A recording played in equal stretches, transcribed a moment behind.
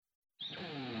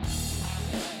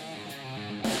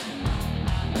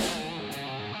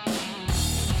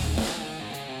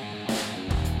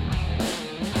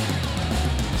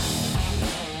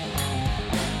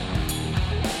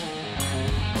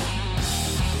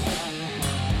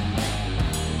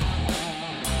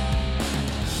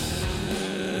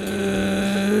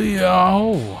Já,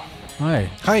 hæ,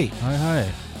 Hæ,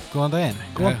 góðan daginn.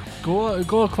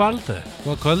 góða kvöldið.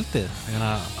 Góða kvöldið.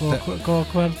 Góða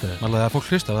kvöldið. Nálega þegar fólk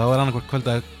hlustar, þá annarkvort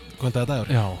kvöldaði dagur.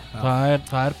 Já, það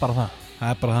er bara það. Það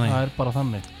er bara þannig. Það er bara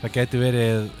þannig. Það gæti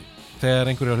verið, þegar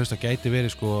einhverju að hlusta, gæti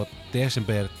verið sko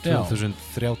desember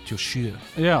 2037.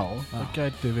 Já, það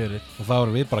gæti verið. Og þá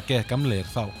erum við bara gett gamlir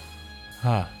þá.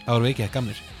 Hæ? Þá erum við ekki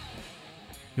gamlir.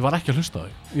 Ég var ekki að hlusta á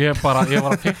þig. Ég var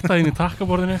að pikta inn í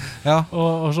takkaborðinu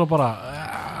og svo bara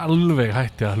alveg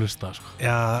hætti að hlusta sko.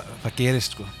 Já, það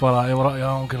gerist sko. Bara, ég var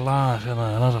að las hérna,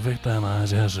 að pikta hérna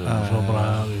þessu og svo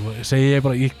bara,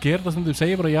 ég ger það stundum,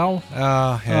 segi bara já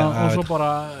og svo bara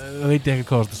veit ég ekki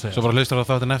hvað það segja. Svo bara hlustar á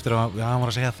þáttinn eftir og hann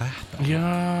var að segja þetta. Já,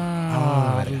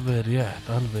 alveg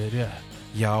rétt.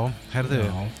 Já, herðu,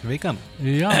 vikan.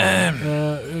 Já,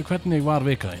 hvernig var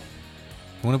vikaðin?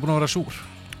 Hún búin að vera súr.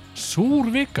 Súr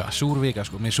vika? Súr vika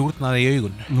sko, mér súrnaði í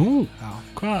augun. Nú,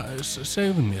 hvað,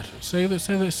 segðu mér,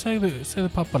 segðu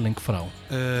pappaling frá.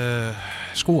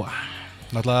 Sko,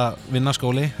 náttúrulega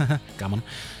vinnaskóli, gaman.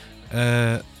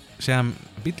 Sem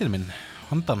bíllinn minn,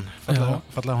 Hondan,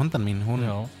 fallega Hondan mín,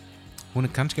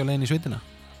 hún kannski á leiðin í sveitina.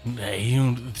 Nei,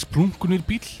 hún sprungunir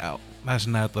bíl? Já, það er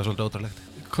svona þetta svolítið ótrúlegt.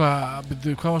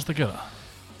 Hvað varst að gera?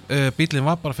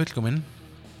 Bíllinn var bara fullkominn,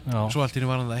 svo allt í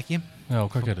henni var hann það ekki. Já,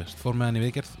 hvað gerist? Fór með hann í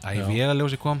viðgerð.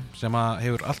 Vélarljósi kom sem að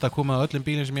hefur alltaf komið á öllum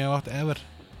bílum sem ég hef átt ever.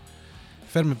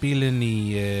 Fer með bílinn í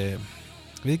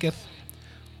viðgerð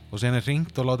og sen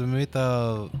hringt og látið mig vita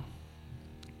að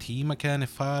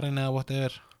tímakeðin farin eða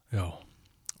whatever. Já.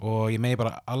 Og ég megi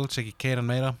bara alls ekki keyra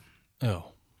hann meira. Já.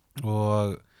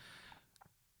 Og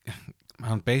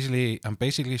hann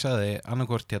basically sagði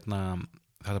annarkvort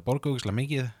þetta borga ógeðslega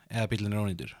mikið eða bílinn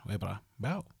ónýtur. Og ég bara,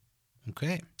 já. Ok.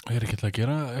 Er ekki að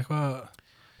gera eitthvað,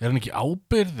 er hann ekki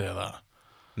ábyrgð eða?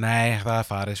 Nei, það er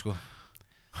farið sko.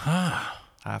 Hæ?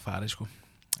 Það er farið sko.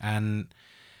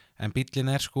 En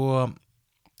bíllinn sko,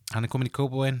 hann komin í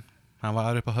Kópavoginn, hann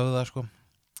var upp á Höfða sko.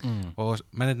 Og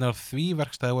mennirnir á því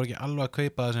verkstæði voru ekki alveg að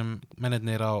kaupa það sem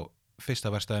mennirnir á fyrsta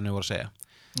verkstæðinu voru að segja.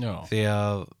 Já. Því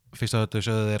að fyrsta höfðu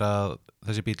sögðu þeir að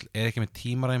þessi bíll er ekki með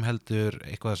tímaræm heldur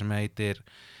eitthvað sem heitir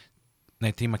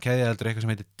tímakeðja heldur eitthvað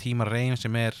sem heitir tímareim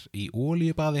sem er í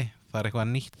olíubaði. Það er eitthvað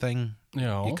nýtt þeng.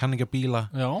 Já. Ég kann ekki að bíla.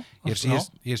 Já. Ég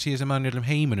er síðast maður í öllum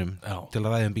heiminum til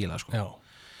að ræða bíla sko. Já.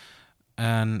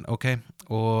 En ok,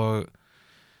 og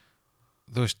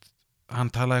þú veist,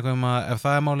 hann talaði eitthvað að ef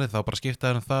það er málið þá bara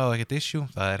skipta það það og ekkert issue.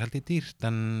 Það er heldur dýrt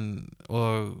og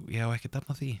ég hef ekki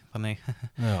dafnað því. Þannig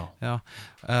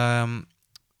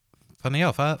þannig já,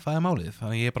 það er málið.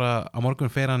 Þannig ég bara á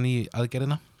morgun fer hann í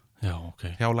aðgerðina. Já,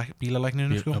 ok. Hjá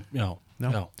bílalækninu sko. Já.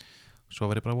 Svo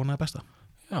verð ég bara að vona það besta.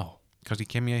 Já. Kannski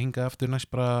kem ég að hinga aftur næst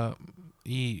bara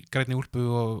í grænni úlpu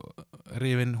og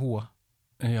rifin húa.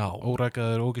 Já.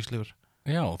 Órakaður og ógeðslegur.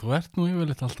 Já, þú ert nú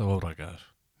yfirleitt alltaf órakaður.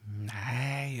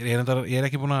 Nei, ég er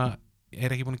ekki búin að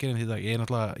gera því dag. Ég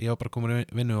var bara komin í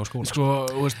vinnu á skóla. Sko,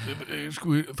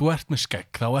 þú ert með skegg,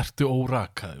 þá ertu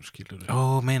órakaður, skilur.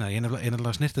 Meina, ég er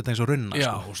náttúrulega snirtir þetta eins og runna.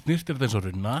 Já, og snirtir þetta eins og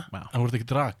runna, en þú ert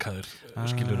ekki rakaður,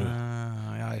 skilur.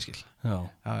 Já, ég skil. Já.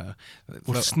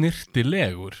 Þú ert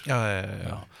snirtilegur. Já.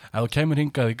 Ef þú kemur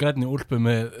hingað í grænni úlpu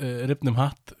með rifnum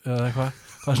hatt, eða eitthvað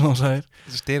sem þú sagðir.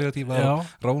 Stereotípa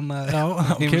og rónaður. Já,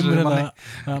 kemur hérna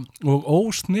og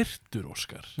ósnirtur,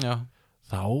 Óskar. Já.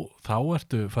 Þá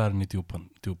ertu farin í djúpan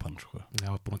sko.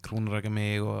 Já, búin að krúnuraka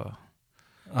mig og...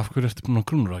 Af hverju ertu búin að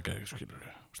krúnuraka þig, skilur?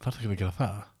 Þú þarft ekki að gera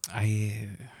það.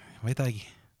 Ég veit það ekki.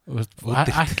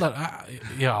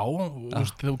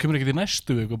 Þú kemur ekki til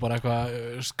næstu viku bara eitthvað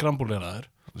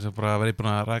skrambúleraður. Þess að bara verið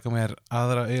búin að raka mér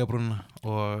aðra augabrúnina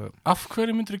og... Af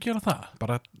hverju myndir þú gera það?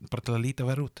 Bara til að líta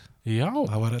verið út. Já.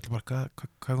 Það var alltaf bara,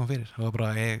 hvað kom fyrir? Það var bara,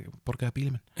 ég borgaði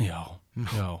bílið minn. Já,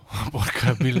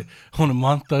 borgaði bílið. Hún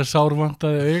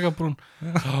sárvantaði augabrún.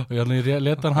 Og ég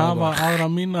leta hann hafa aðra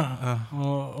mína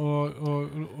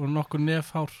og nokkur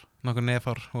nefhár.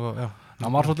 Og já.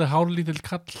 Hann var svolítið hárlítill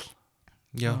kall.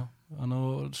 Já. Þannig að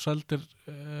þú seldir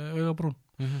augabrún.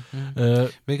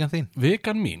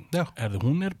 Vikan mín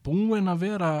hún er búin að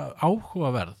vera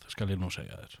áhugaverð, skal ég nú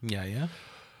segja þér. Já.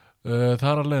 Það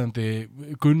er að leiðandi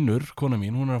Gunnur, kona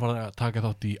mín, hún er að fara að taka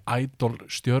þátt í Idol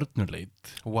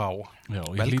stjörnuleit. Wow.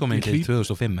 Velkomin til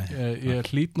 2005. Ég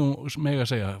hlýt nú meg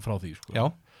að segja frá því sko. Já.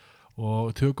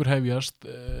 Og tökur hefjast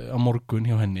á morgun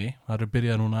hjá henni. Það eru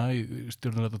byrjað núna í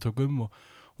stjörnuleitatökum og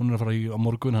hún er að fara á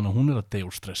morgun, þannig að hún er að deyja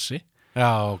úr stressi.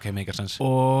 Já, ok, make sense.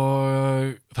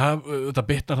 Og það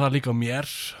bitnar það líka á mér.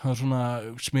 Það svona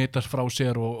smitast frá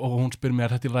sér og hún spyr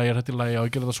mér, þetta er lægi og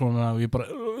ég gera það svona og ég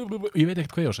veit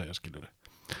ekkert hvað ég á að segja, skilur.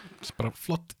 Það er bara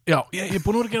flott. Já, ég er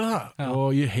búin að vera að gera það.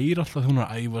 Og ég heyr alltaf hún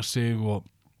að æfa sig og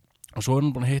og svo er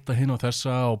hún búin að hitta hinn og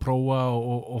þessa og prófa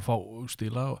og fá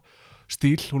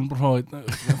stíl, hún er búin að fá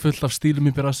fullt af stílum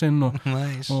í byrjasinn og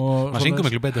maður syngur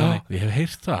miklu betur en ég hef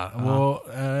heyrt það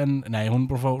en nei, hún er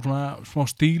búin að fá svona smá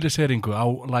stíliseringu á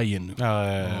laginu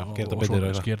og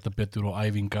gera þetta betur og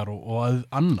æfingar og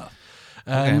annað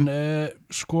en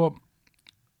sko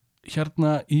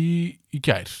hérna í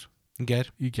gær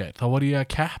þá var ég að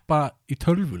keppa í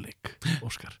tölvuleik,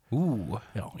 Óskar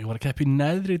já, ég var að keppa í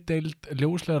neðri deild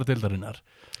ljóslegra deildarinnar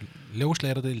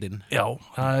Ljóslegra deildin? Já,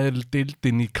 það er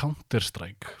deildin í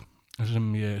Counter-Strike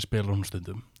sem ég spila hún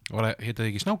stundum Heitir það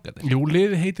ekki Snákarnir? Jú,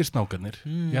 liði heitir Snákarnir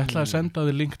Ég ætlaði að senda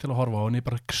þig link til að horfa á en ég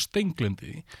bara steinglumdi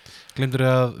því Glemdur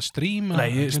þið að stríma? Nei,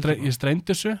 ég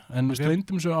streymdi þessu en streymdi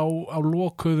þessu á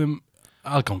lokuðum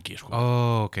aðgangi sko.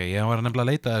 Ok, ég var nefnilega að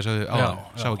leita þessu áðan,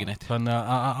 sá ekki neitt Þannig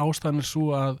að ástæðan er svo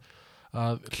að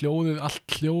hljóðið, allt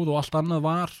hljóð og allt annað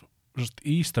var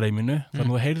í streyminu þannig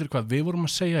að þú heyrðir hvað við vorum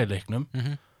að segja í leiknum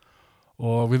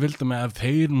og við vildum að ef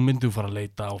þeir myndum fara að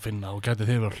leita og finna og gæti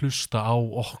þeir verið að hlusta á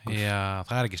okkur Já,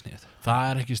 það er ekki snið Það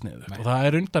er ekki snið og það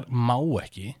er undar má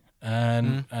ekki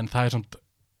en það er samt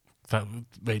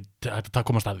það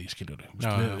komast að því skiljur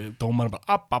dómarinn bara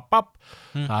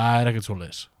það er ekkert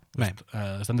svoleiðis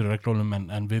það stendur í reglunum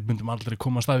en við myndum aldrei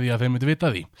komast að því að þeir myndi vita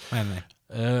því nei.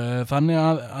 Þannig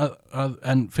að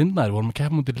en finnaðir vorum að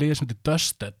keppa mútið liði sem heitir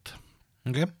Dusted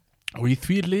og í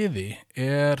því liði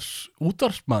er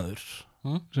útvarpsmaður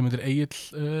sem heitir Egill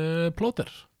Plóter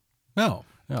Já,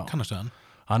 kannastu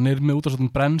hann er með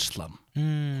útvarpsmaður Brennslan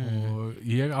og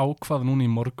ég ákvað núna í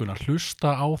morgun að hlusta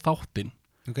á þáttinn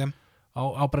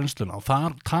á Brennsluna og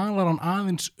þar talar hann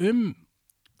aðeins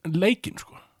leikinn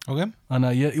sko þannig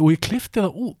að ég klippti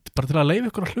það út bara til að leyfa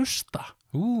ykkur að hlusta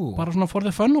bara svona for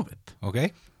the fun of it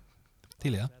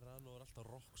til í það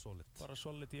bara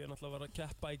solid, ég er náttúrulega að vera að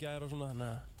keppa í gær og svona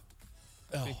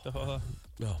fínt að fá það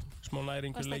smá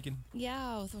næringur leikinn Já,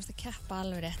 þú varst að keppa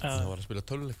alveg rétt Það var að spila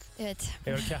töluleik Ég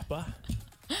var að keppa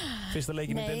fyrsta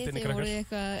leikinn í deildinni krakkar Nei, þið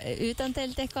voru utan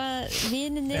deild eitthvað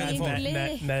vininni í einhver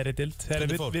liði Neðri deild,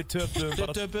 við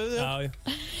töpuðum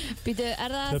Býtu,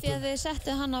 er það því að þið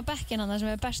settu hann á bekkinn hann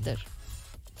sem er bestur?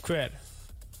 Hver?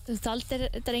 Þú taldir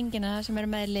drengina sem eru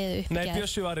með liðu upp Nei,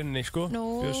 Bjössi var inni, sko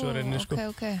Bjössi var inni, sko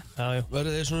Ok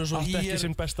Verður þið svona svo Allt ekki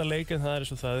sem besta leik en það er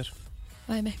svo það er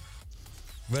Væmi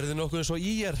Verður þið nokkuð svo í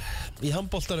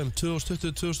handboltanum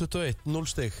 2020-2021, 0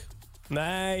 stig?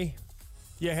 Nei,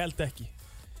 ég held ekki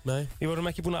Nei Við vorum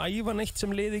ekki búin að æfa neitt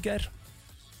sem lið í gær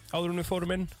áður en við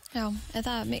fórum inn Já, er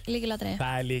það lykilatriði?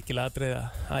 Það er lykilatriði að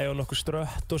æfa nokkuð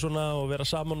strött og svona og vera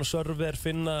saman á server,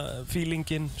 finna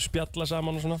feelingin, spjalla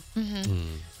saman og svona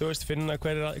Þú veist, finna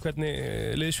hvernig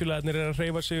liðsfélagarnir er að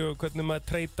hreyfa sig og hvernig maður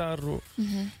treytar og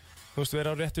þú veist,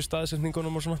 vera á réttu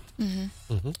staðsetningunum og svona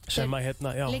sem að hérna,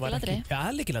 já, lykilatriði Já,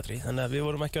 lykilatriði, þannig að við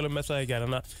vorum ekki alveg með það í gær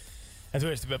en þú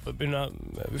veist,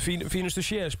 fínustu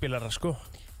séðspilara, sko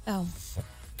Já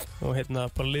og hérna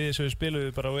bara liðið sem við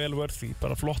spiluðum bara well worthy,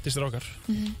 bara flottir strákar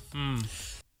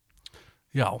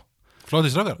Já,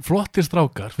 flottir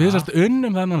strákar við sérst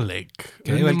unnum þennan leik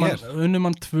unnum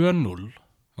hann 2-0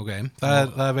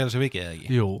 það er vel sem vikið eða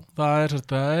ekki? Jú, það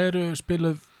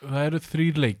eru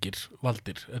 3 leikir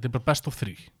valdir, þetta er bara best of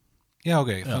 3 Já,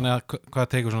 þannig að hvað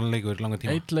tekur svona leikur langan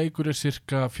tíma? Eitt leikur er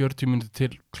cirka 40 mínútur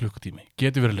til klukkutími,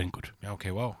 getur verið lengur Já,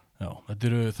 wow Já,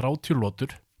 þetta eru 30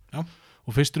 lotur Já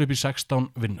og fyrstur upp í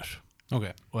 16 vinnur og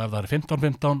ef það er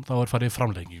 15-15 þá er farið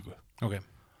framlengingu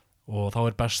og þá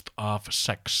er best af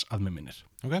 6 að með minnir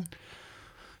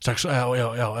 6,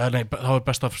 nei, þá er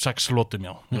best af 6 lotum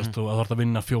þú þarf að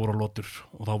vinna 4 lotur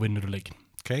og þá vinnur þú leikinn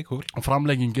cool. Og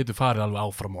framlenging getur farið alveg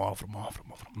áfram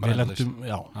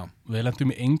Við lentum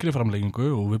í yngri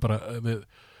framlengingu og við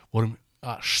vorum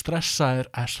stressaðir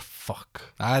as fuck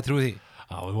Það er trúið því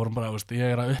Já, við vorum bara, ég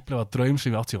er að upplifa draum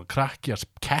sem við átt sem krakki að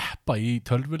keppa í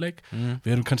tölvuleik Við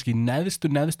erum kannski í neðstu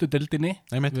deildinni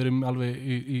Við erum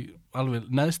alveg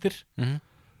neðstir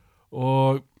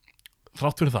og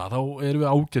þrátt fyrir það, þá erum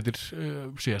við ágætir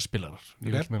CS-spilarar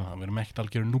Ég vil meina það, við erum ekkert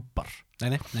algjöru núbar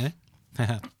Nei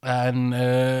En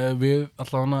við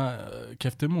allavega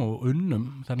kepptum og unnum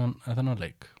þennan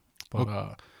leik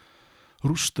bara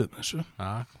rústum þessu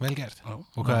vel gert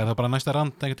og hvað er það bara næsta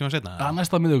rand einhvern tíma setna?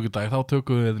 Næsta miðvikudag þá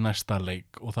tökum við næsta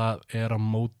leik og það er á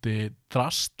móti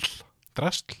Drastl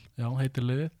já, heitir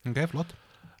liðið flott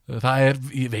það er,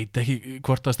 ég veit ekki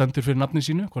hvort það stendur fyrir nafni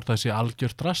sínu, hvort það sé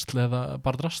algjört Drastl eða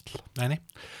bara Drastl Nei.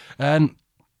 En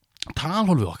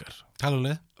talhólfið okkar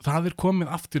það er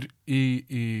komið aftur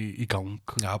í gang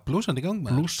Já, blúsandi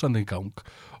í gang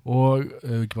og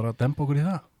ekki bara dempa okkur í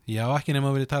það Já, ekki nema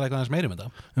að vilja tala eitthvað aðeins meira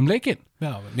þetta leikinn.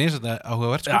 Já, mér finnst þetta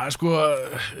áhugavert Já, sko,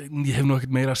 ég hef nú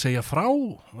ekkert meira að segja frá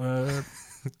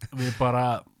við bara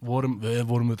vorum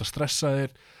auðvitað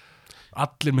stressaðir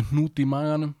allir með hnút í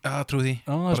maganum. Já, trú því.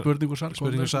 Já,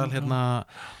 spurningursal hérna.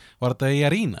 Var þetta í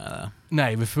Arína eða?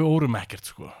 Nei, við fórum ekkert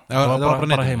sko. Já, það var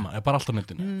bara heima, bara allt á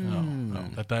netinu. Já.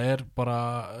 Þetta er bara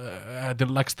þetta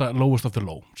er lowest of the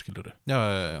low, skilurðu. Já.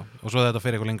 Og svo þetta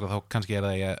fyrir eitthvað lengra þá kannski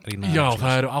það í Arína. Já,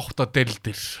 það eru 8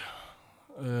 deildir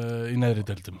í neðri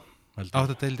deildum.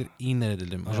 8 deildir í neðri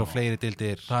deildum og svo fleiri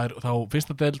deildir. Það er þá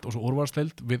fyrsta deild og svo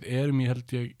úrvalsdeild. Við erum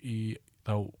held ég í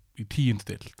 10.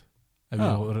 deild. Ef ég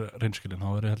er reynskilin, þá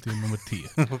held ég nummer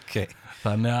 10. Okay.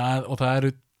 Þannig að, og það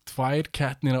eru 2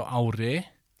 keppnir á ári.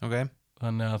 Okay.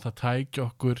 Þannig að það tæki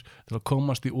okkur til að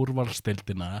komast í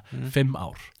úrvalsdeildina 5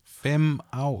 ár. 5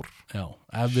 ár? Já,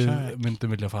 ef við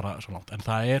myndum vilja fara svo langt. En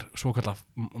það er svo kallað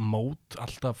mót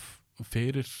alltaf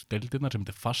fyrir deildirnar sem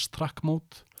er fast track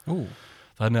mót.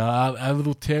 Þannig að ef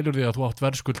þú telur því að þú átt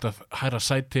verðskuld að hæra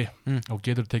sæti og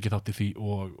getur tekið þátt í því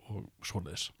og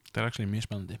svoleiðis. Það er actually mjög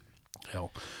spennandi. Já.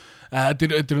 Þetta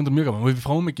er undan mjög gaman og við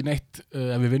fáum ekki neitt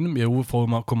ef við vinnum, við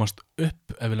fáum að komast upp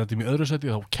ef við lendum í öðru sæti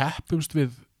þá keppumst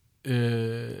við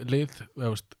lið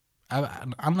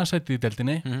annarsæti í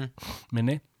deildinni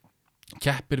minni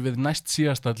keppir við næst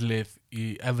síðasta lið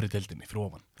í efri deildinni fyrir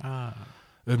ofan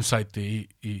sæti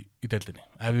í deildinni.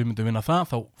 Ef við myndum vinna það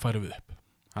þá færum við upp.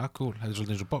 Cool, þetta er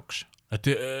svolítið eins og box.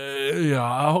 Já,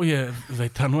 ég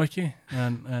veit það nú ekki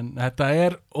en þetta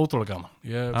er ótrúlega gaman.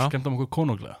 Ég skemmta okkur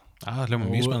konunglega. Það hljómar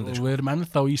mjög spennandi. Og við erum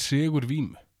ennþá í sigur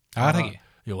vímu. Það ekki?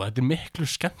 Jú, þetta er miklu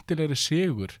skemmtilegri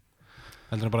sigur.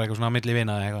 Heldur það bara eitthvað svona milli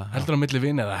vina eða eitthvað? Heldur það milli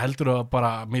vina eða heldur það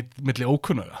bara milli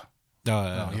ókunnuga? Já.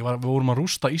 Við vorum að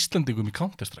rústa Íslendingum í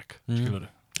Counter-Strike, skilur við.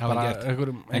 Bara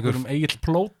einhverjum Egill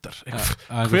Plóter.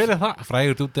 Hver er það?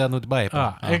 Frægur út eða nút í bæ.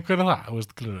 Hver er það?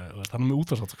 Þannig með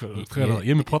útvarsátt. Hver er það?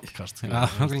 Ég er með podcast.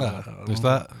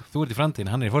 Þú ert í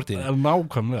framtíðin, hann er í fortíðin.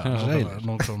 Nákvæmlega.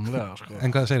 En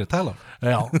hvað segir þið? Tala?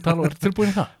 Já, Tala, er tilbúin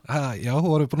í það? Já, þú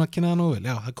voru búin að kynna það nú vel.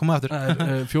 Já, það komið aftur.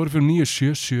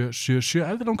 4497777.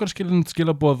 Ef þið langar að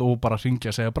skilaboð og bara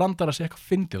hringja að segja brandar að segja eitthvað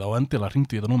fyndið á endilega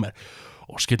hringdu í þetta númer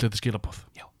og skilja þetta skilaboð.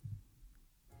 Já.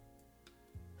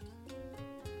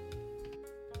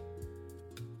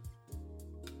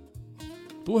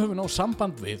 Þú hefur náð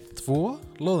samband við 2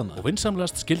 lóðana og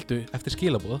vinsamlegast skildu eftir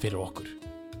skilaboð fyrir okkur.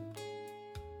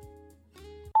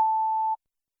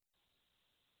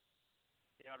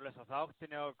 Ég var að lesa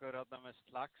þáttin hjá okkur með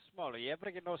slagsmál og ég er bara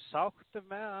ekki nóg sáttur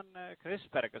með hann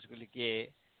Krisberg að skulle ekki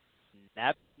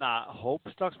nefna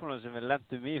hópslagsmálum sem við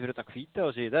lendum í fyrir utan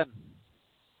Hvítahúsið í den.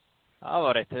 Það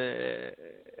var eitt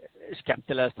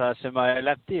skemmtilegast það sem að ég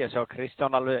lendi í. Ég sá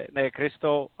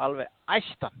Kristó alveg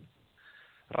æstan.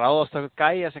 Ráðast okkur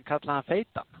gæja sem kallaði hann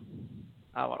feitan.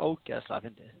 Það var ógeðslega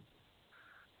fyndið.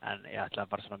 En ég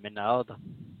ætlaði bara svona að minna á þetta.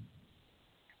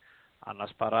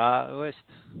 Annars bara, þú veist.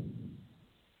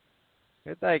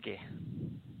 Veit það ekki.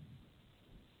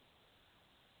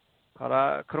 Bara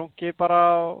krungi bara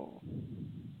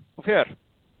og fjör.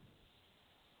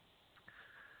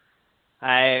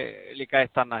 Nei, líka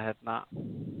eitt annað hérna.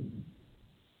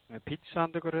 Með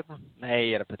pizzahandugur hérna.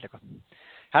 Nei, ég er að bylla eitthvað.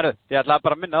 Herru, ég ætlaði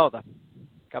bara að minna á þetta.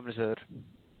 Gamli söður.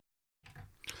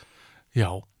 Já.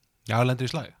 Já, lendur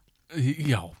í slag?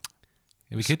 Já.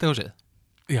 Ef við Hvítahúsið?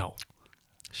 Já.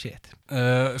 Shit.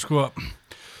 Sko,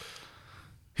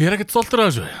 ég er ekkert stoltur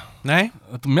af þessu. Nei?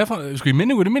 Sko, í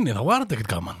minningunni minni, þá var þetta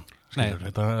ekkert gaman. Nei.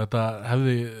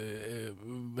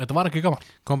 Þetta var ekki gaman.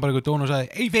 Kom bara einhver dón og sagði,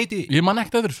 ei feiti! Ég man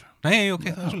ekkert eftir þessu. Nei, ok,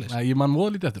 það er svolítið. Nei, ég man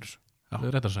voða lítið eftir þessu. Það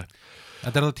er rétt að segja.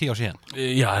 Þetta er það 10 ár síðan?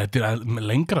 Já, þetta er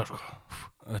lengra sko.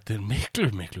 Þetta er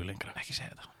miklu lengra. Ekki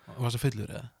segja þetta. Og varst það fullur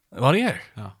eða? Var ég?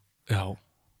 Já.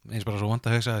 Eins bara svo vant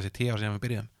að hugsa þessi 10 ár síðan við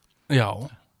byrjuðum. Já.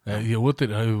 Jú, þetta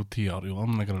er 10 ár. Jú,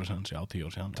 annað alveg sens. Já, 10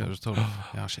 ár síðan. 2012.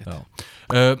 Já, shit.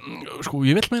 Sko,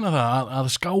 ég vil meina það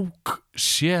að skák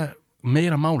sé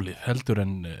meira málið heldur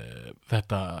en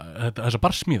þessar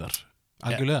barsmíðar.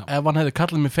 Algjörlega. Ef hann hefði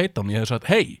kallað mig feitan, ég hefði sagt,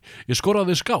 hei, ég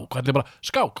skoraði skák, hann er bara,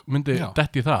 skák, myndi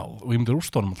detti það og ég myndi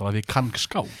rústa honum alltaf að ég kann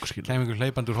skák, skil. Kæm ykkur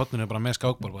hleypandi úr hotninu bara með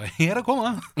skákborð, ég er að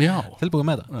koma, tilbúið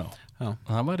með það. Já.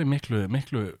 Það væri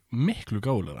miklu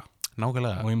gáfulegra.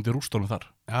 Nákvæmlega. Og ég myndi rústa honum þar.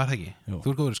 Já, það ekki. Jú. Þú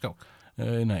er góður í skák?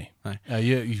 Nei.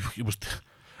 Ég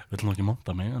vil nú ekki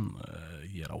monta mig, en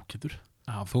ég er ágætur.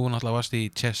 Já, þú náttúrulega varst í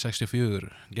Chess 64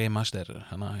 Game Master,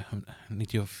 þannig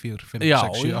 94, 5,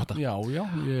 6, 7, 8. Já,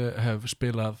 ég hef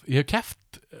spilað, ég hef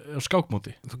keppt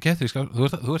skákmóti. Þú kepptir í skák,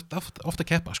 þú ert ofta að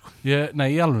keppa, sko. Nei,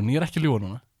 í alveg, ég er ekki ljúga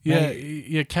núna.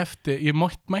 Ég keppti, ég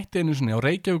mætti einu sinni á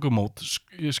Reykjavíkumót,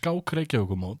 skák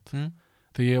Reykjavíkumót,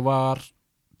 þegar ég var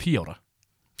 10 ára.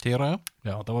 10 ára,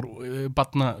 Já, það var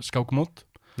barna skákmót.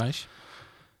 Nice.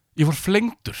 Ég var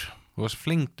flengdur. Þú varst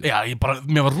flengdur? Já,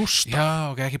 mér var rústa.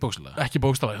 Já, ok, ekki bókstaflega. Ekki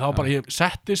bókstaflega, það var bara, ég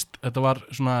settist, þetta var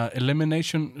svona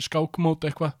elimination skákmót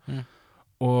eitthvað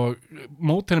og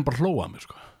mótinn bara hlóað mér,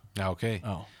 sko. Já, ok.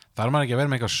 Já. Þarf maður ekki að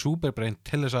vera með eitthvað superbrain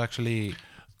til þess að actually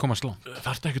komast langt?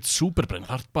 Þarf ekkert superbrain,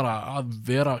 þarf bara að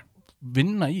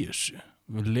vinna í þessu,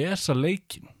 lesa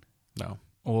leikinn. Já.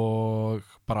 Og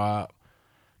bara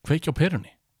kveikja á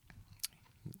perunni.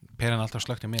 Peran er alltaf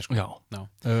slögt í mér, sko. Já.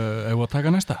 Ef við að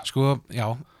taka næsta? Sko,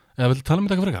 já. Eða viltu tala um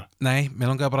þetta eitthvað frekar? Nei, mér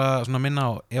langaði bara svona að minna á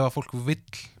ef að fólk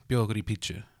vill bjóða okkur í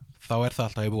pítsu, þá er það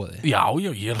alltaf í boði. Já,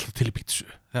 ég er alltaf til í pítsu.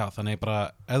 Já, þannig bara,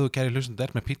 ef þú kæri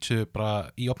hlustandi með pítsu bara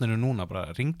í opninu núna, bara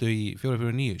ringdu í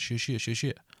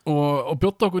 449-7777. Og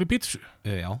bjóta okkur í pítsu?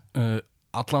 Já.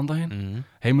 Allan daginn.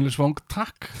 Heimilisvang,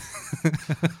 takk.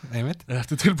 Einmitt.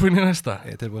 Ertu tilbúin í næsta?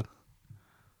 Ég er tilbúin.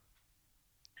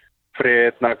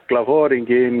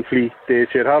 Fretnaglafóringinn flýtti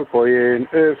sér halvbóginn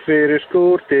upp fyrir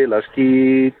skúr til að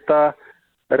skýta.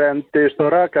 Rendist og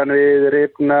rakan við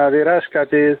rifnaði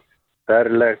raskatið.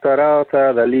 Ferlegt var á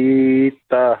það að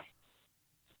líta.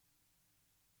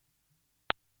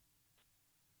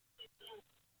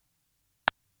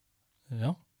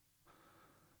 Já.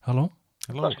 Halló?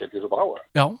 Það skellti svo bara á það.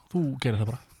 Já, þú gerir það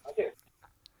bara. Ok.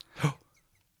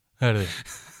 Herði.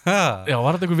 Já,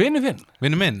 var þetta einhver vinur þinn?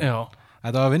 Vinur minn? Já.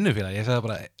 Þetta var vinnufélag, ég sagði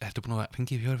bara, ertu búin að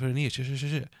ringi í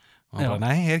 449-7777? Og hann bara,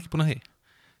 nei, ég er ekki búin að því.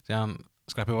 Þegar hann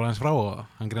skrappið bara hans frá og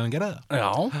hann greið að gera það.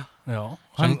 Já.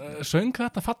 Hann söng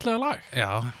þetta fallega lag.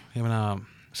 Já, ég meina...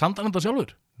 Samt hann þetta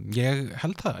sjálfur? Ég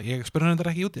held það, ég spurði hann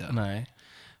þetta ekki út í það. Nei.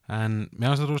 En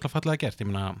mér finnst þetta rosalega fallega gert, ég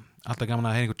meina, alltaf gaman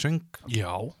að heyra einhvern söng.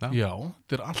 Já.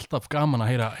 Þetta er alltaf gaman að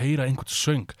heyra einhvern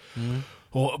söng.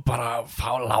 Og bara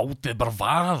látið bara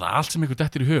vaða allt sem ykkur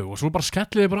dettir í hug og svo bara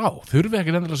skellið þið bara á, þurfið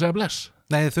ekki endilega að segja bless.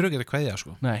 Nei, þið þurfið ekki að kveðja,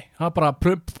 sko. Nei, það er bara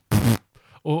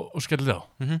og skellið þið á.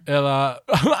 Eða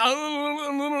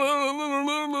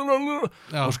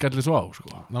og skellið svo á, sko.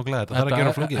 Nákvæmlega, þetta þarf að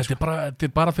gera flókið, sko. Þetta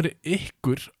er bara fyrir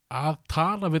ykkur að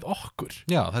tala við okkur.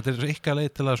 Já, þetta er ykkar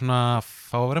leið til að svona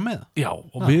fá að vera með. Já,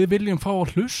 og við viljum fá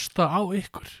að hlusta á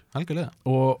ykkur. Algjörlega.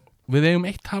 Og við eigum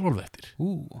eitt halvórð eftir.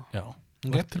 Já.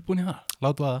 Þú ert tilbúin í það?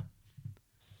 Látu að það.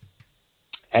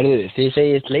 Herðu, þið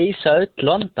segist leysa öll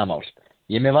vandamál.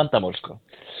 Ég er með vandamál, sko.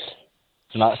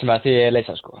 Svona sem að þið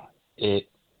leysa, sko.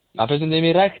 Að fyrstum þið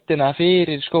mér ræktina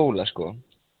fyrir skóla, sko.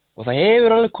 Og það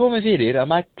hefur alveg komið fyrir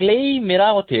að maður gleymir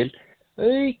af og til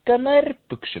auka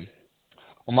nærbuxum.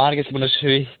 Og maður er ekki búin að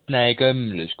svitna í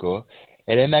gömlu, sko.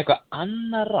 Er þið með eitthvað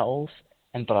annað ráð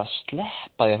en bara að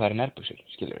sleppa því að fara í nærbuxur,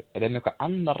 skilur? Er þið með eitthvað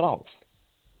annað ráð?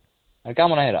 Það er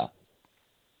gaman að heyra.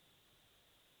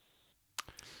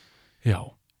 Já,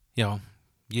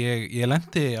 ég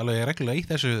lendi alveg reglulega í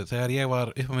þessu þegar ég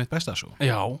var upp á mitt besta, svo.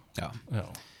 Já.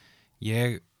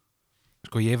 Ég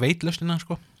veit lausnina,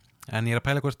 sko, en ég er að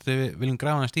pæla hvort við viljum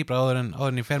grafa hans dýpra áður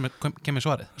en ég fer með kemur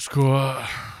svarið. Sko,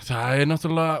 það er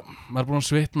náttúrulega, maður er búin að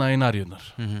svitna í nærjurnar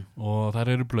og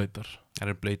þær eru blautar. Þær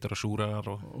eru blautar og súrar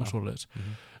og svoleiðis.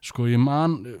 Sko, ég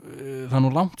man, það er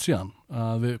nú langt síðan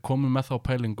að við komum með þá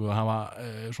pælingu að hafa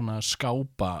svona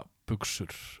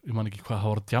skápabuxur, ég man ekki hvað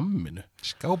það var á djamminu.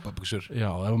 Skápabuxur? Já,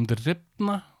 ef við myndir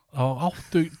rifna á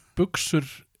áttu buxur,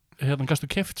 hérna gæstu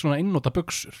keypt svona einnota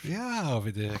buxur. Já,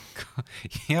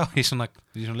 já, í svona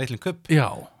leitlum kubb. Já,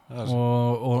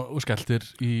 og skelltir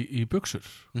í buxur.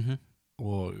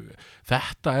 Og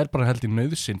þetta er bara held í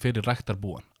nauðsyn fyrir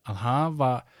ræktarbúan að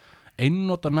hafa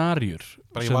einnota narjur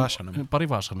bara í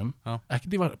vasanum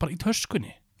ekki bara í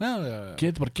töskunni.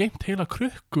 Getur bara geimt heila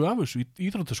krukku af þessu í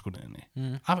íþróttöskunniðinni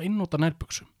af einnota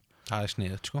nærbuxum. Það er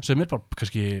sniðut, sko. Sem er bara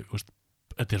kannski,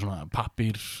 þetta er svona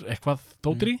pappír eitthvað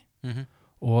dóttir í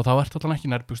og þá ert alltaf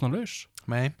ekki nærbuxna laus.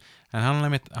 Nei, en hann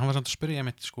var samt að spyrja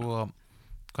mitt, sko,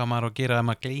 hvað maður á að gera ef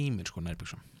maður gleymir, sko,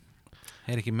 nærbuxum.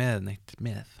 Það er ekki með neitt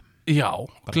með. Já,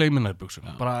 gleymir nærbuxum.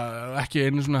 Bara ekki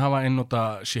einu svona hafa einnota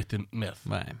shitin með.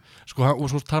 Nei. Sko, og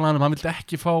svo talaði hann vildi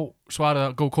ekki fá svarið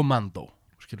að go commando,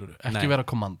 skilur, ekki vera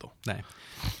kommando. Nei,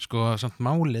 sko, samt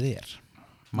málið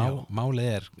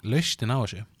er lausnin á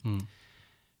þessu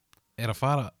er að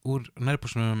fara úr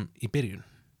nærbuxunum í byrjun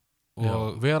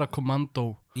og vera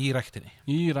kommando í ræktinni.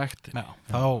 Já.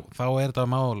 Þá er þetta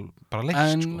mál bara leist, sko.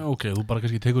 En ok, þú bara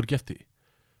kannski tekur ekki eftir.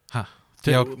 Hæ?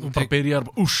 Þú bara byrjar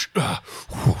og svo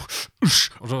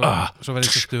verður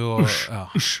styrtu og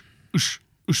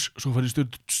svo verður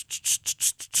styrtu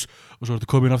og svo ertu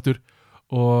komin aftur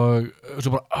og svo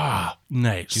bara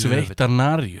sveittar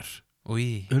narjur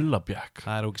ullabjak.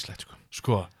 Það er ógislegt,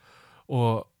 sko.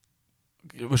 Og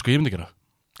sko, ég myndi gera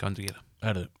hvað myndi gera?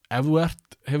 Ef þú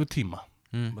hefur tíma,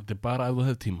 þetta er bara ef þú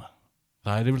hefur tíma,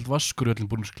 Það yfirleitt vaskur í öllum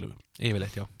búningsklefum.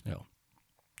 Yfirleitt, já.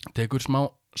 Tekur smá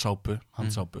sápu,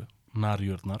 handsápu,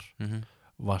 narjurnar,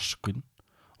 vaskun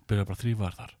og byrjar bara að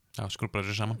þrífa þar. Já, skrúbbar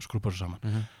þessu saman.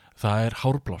 Það er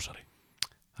hárblásari.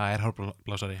 Það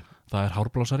er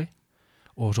hárblásari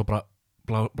og svo bara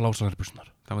blásanar buxurnar.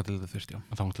 Það var til þetta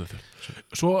þurft,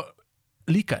 Svo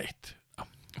líka eitt.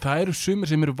 Það eru sumir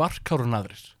sem eru varkár en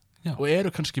aðrir og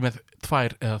eru kannski með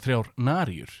 2 eða 3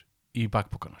 narjur í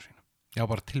bakpokana sínu. Já,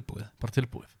 bara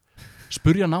tilbúið.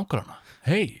 Spurja nágranna.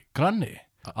 Hei, granni,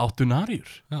 áttu narjur?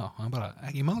 Já, það er bara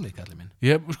ekki máli, kallið minn.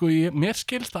 Mér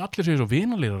skilst að allir séu svo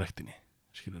vinalegir á rektinni.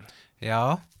 Skilur þú? Já.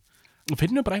 Og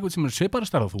finnum bara einhvern sem er svipari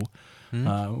stærð á þú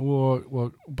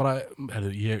og bara,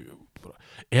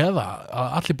 eða að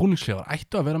allir búningsklefar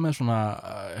ættu að vera með svona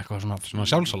eitthvað svona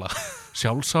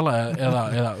sjálfsala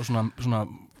eða svona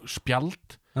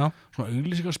spjald, svona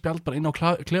auglýsingarspjald bara inn á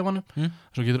klefanum,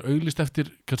 svo getur auglýst eftir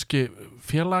kannski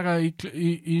félaga í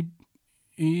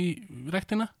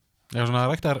rektina. Já, svona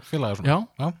rektar félaga svona.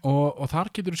 Já. Og þar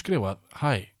getur þú skrifað,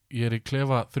 hæ, ég er í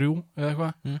klefa 3 eða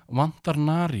eitthvað, vantar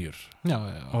narjur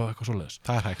og eitthvað svoleiðis.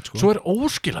 Það er hægt, sko. Svo er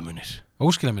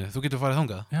óskilamunir, þú getur farið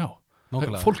þangað. Já,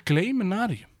 fólk gleymir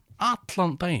narjum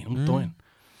allan daginn, út og inn.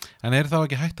 En er þá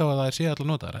ekki hægt á að það sé allar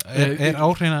notaðar? Er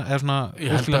áhreina, er svona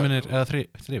óskilamunir eða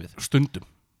þrifið? Stundum.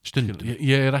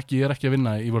 Ég er ekki að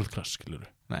vinna í World Class, skilur.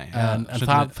 Nei, en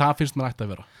það finnst mér ætti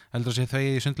að vera. Heldur þú að sé þau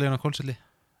í sundlegin á Kólselli?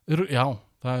 Já,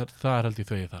 það er held ég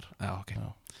þau þar. Já, ok.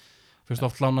 Finnst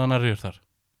oft lánaða narjur þar?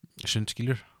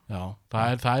 Sundskiljur? Já,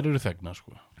 það eru þegna,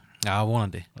 sko. Já,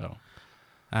 vonandi. Já.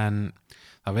 En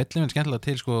það vellir mér skemmtilega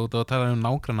til, sko, og tala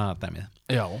nágranna dæmið.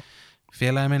 Já.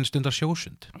 Félagi minn stundar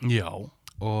sjósund. Já.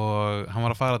 Og hann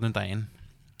var að fara þarna daginn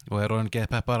og er orðinn geð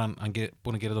peppar, hann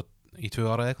búinn að gera þetta í 2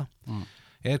 ára eða eitthvað.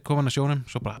 Er komin að sjónum,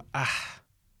 svo bara,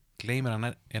 gleymir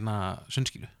hann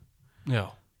sundskilju. Já.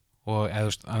 Og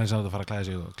eða, hann er samt að fara að klæða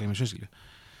sig og gleymir sundskilju.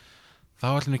 Þá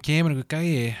allir kemur einhver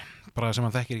gæi, bara sem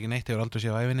hann þekkir ekki neitt hefur aldrei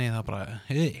séð á ævinni, það bara,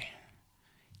 hei,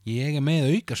 ég er með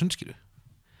auka sundskilju.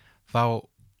 Þá,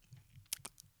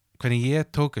 hvernig ég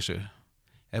tók þessu,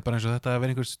 er bara eins og þetta að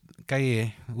vera einhvers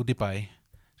gæi út í bæ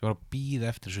sem var að bíða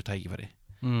eftir þessu tækifæri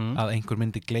að einhver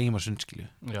myndi gleyma sundskilju.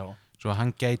 Já. Svo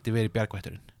hann gæti verið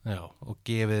bjargvætturinn og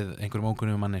gefið einhverjum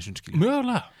ókunnum manni sundskilju.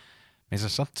 Mögulega. Mér finnst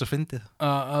það samt svo fyndið.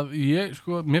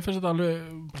 Mér finnst þetta alveg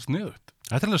bara sniðugt.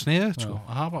 Þetta er alveg sniðugt, sko.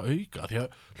 Að hafa auka, því að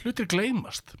hlutir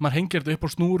gleymast. Maður hengir þetta upp á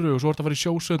snúru og svo er þetta að fara í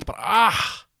sjósund bara,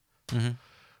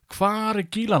 hvar er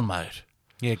gílan maður?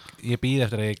 Ég býð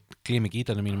eftir að ég gleymi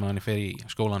gítarnum mínum að hann fer í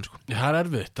skólan, sko. Það er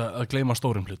erfitt að gleyma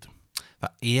stórum hlutum.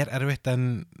 Það er erfitt en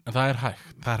það er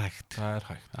hægt. Það er hægt. Það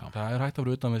er hægt að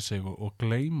vera utan við sig og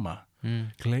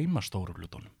gleyma stórum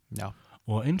hlutunum. Já.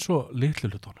 Og eins og litlu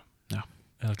hlutunum. Já.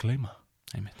 Eða gleyma.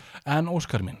 Einmitt. En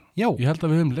Óskar minn, já. Ég held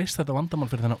að við höfum leyst þetta vandamál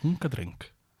fyrir þennan unga dreng.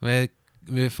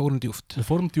 Við fórum djúft.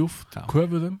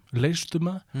 Köfuðum, leystum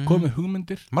það, komum með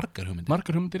hugmyndir. Margar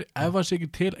hugmyndir. Ef það sé ekki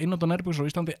til einnota nærbuxur á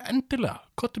Íslandi, endilega,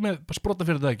 kottu með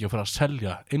sprotafyrirtæki og fara að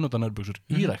selja einnota nærbuxur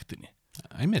í ræktinni.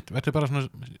 Einmitt, verður bara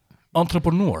svona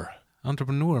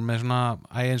Entrepreneur með svona,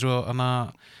 eins og hana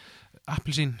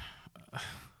appelsín.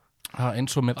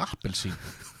 Eins og með appelsín.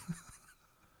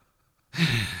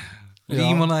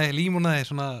 Límonaði,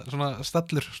 svona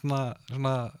stallur, svona...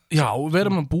 Já, við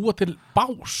erum að búa til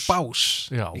bás.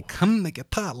 Já. Ég kann ekki að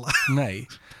tala. Nei,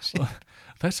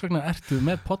 þess vegna ertu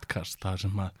með podcast þar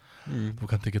sem að þú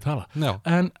kannt ekki að tala. Já.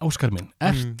 En Óskar minn,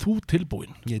 ert þú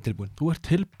tilbúin? Ég er tilbúin. Þú ert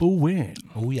tilbúin.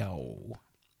 Ó já.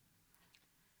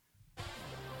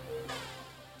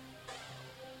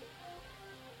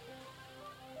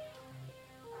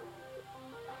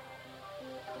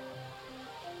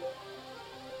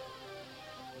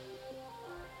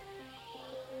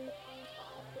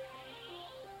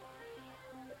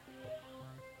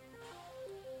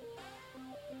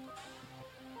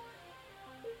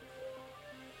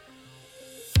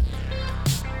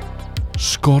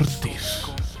 Skordýr.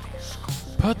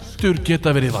 Pöddur geta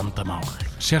verið vandamál,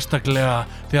 sérstaklega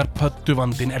þegar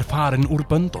pödduvandinn er farinn úr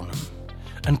böndunum.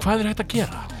 En hvað er hægt að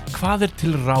gera? Hvað er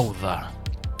til ráða?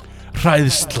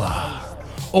 Hræðsla,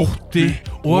 ótti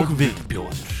og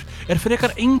viðbjóður er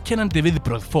frekar einkennandi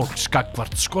viðbrögð fólks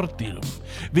gagnvart skordýrum.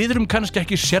 Við erum kannski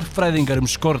ekki sérfræðingar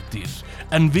skordýr,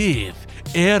 en við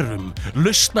erum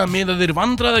lausnamiðaðir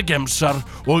vandræðagemsar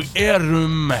og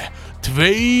erum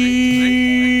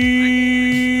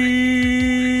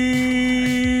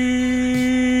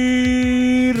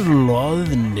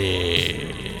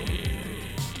loðnir.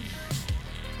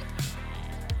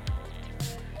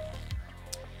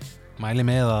 Mæli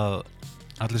með að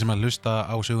allir sem að hlusta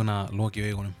á söguna loki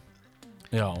augunum.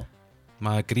 Já.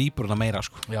 Maður grípur hana meira,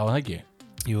 sko. Já, það ekki.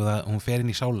 Jú, hún fer inn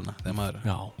í sáluna þegar maður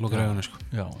lokar augunum sko.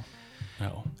 Já.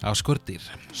 Á skordýr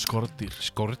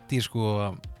sko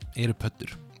eru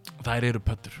pöddur. Þær eru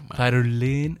pöddur. Þær eru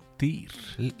lindýr.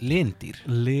 Lindýr.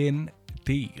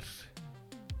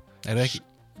 Eru ekki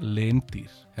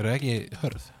lindýr. Eru ekki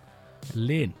hörð?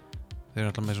 Lind. Þeir eru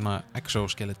alltaf með svona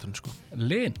exoskeleton sko.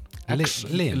 Lin. Já, eins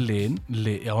og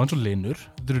linur.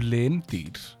 Þau eru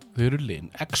lindýr. Þau eru lin.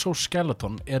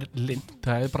 Exoskeleton er lind.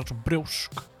 Það er bara svo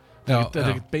brjósk. Þetta er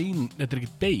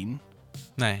ekkert bein.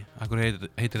 Nei, akkur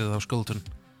heitir það þá skeleton?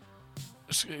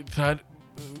 Það er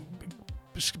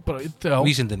bara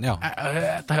vísindin, já.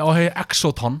 Það á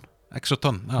exoton.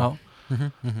 Exoton, já.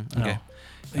 Okay.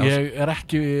 Ég er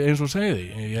ekki, eins og segið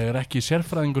ég er ekki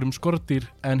sérfræðingur skordýr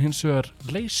en hins vegar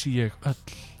leysi ég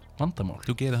öll vandamál.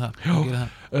 Þú gerir það.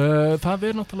 Það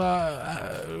er náttúrulega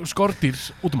skordýr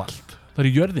út allt. Það er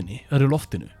í jörðinni, það er í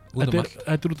loftinu. Þetta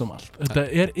er út allt. Þetta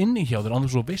er inni hjá þér án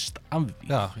þess að veist af því.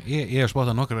 Já, ég hef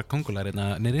spottað nokkrar kóngulær hérna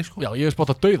niðri sko. Já, ég hef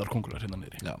spottað dauðar kóngulær hérna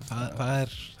niðri. Já, það er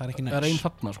ekki næst. Það er ein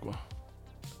þarna sko.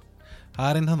 Það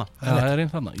er ein þarna. Það er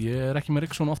ein þarna. Ég er ekki með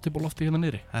Riksson oft upp á lofti hérna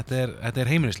niðri. Þetta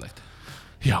er heimilislegt.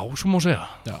 Já, svo má segja.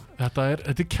 Já. Þetta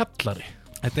er kjallari.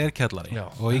 Þetta er kjallari. Já.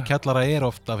 Og í kjallara er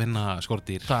ofta að finna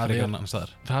skordýr frekar en annars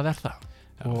staðar. Það er það.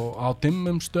 Já. Og á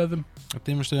dimmum stöðum. Á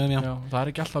dimmum stöðum, já. Það er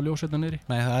ekki alltaf ljós hérna niðri.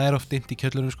 Nei, það er oft dimmt í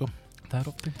kjöllurum sko. Það er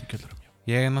oft dimmt í kjöllurum, já.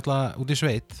 Ég er náttúrulega út í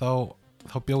sveit,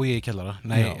 þá bjó ég í kjallara.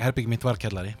 Nei, herbyggi mitt var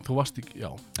kjallari. Þú varst í,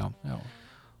 já.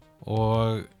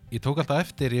 Og ég tók alltaf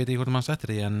eftir, ég veit ekki hvort mann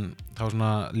settir því, en það var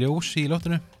svona ljós í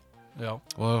loftinu. Já.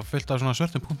 Og fullt af svona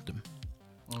svörtum punktum.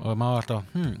 Og maður alltaf,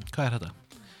 hvað er þetta?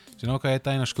 Síðan ákvað ég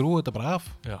daginn að skrúa þetta bara af.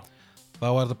 Já. Þá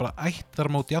var þetta bara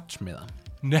ættarmót járnsmiða.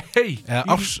 Nei!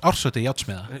 Eða ársöti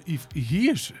járnsmiða. Í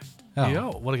þessu? Já,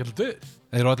 var ekki alltaf döð?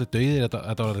 Þeir eru allir döðir,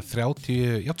 þetta var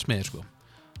 30 járnsmiðir sko.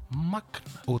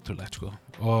 Magna. Ótrúlegt sko.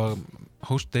 Og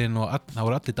hóstinn og það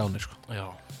voru allir dánir sko. Já,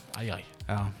 æj.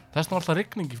 Já. Þess var alltaf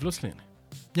rigning í fljótsliðinni.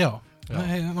 Já.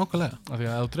 Nei, nokkulega. Af því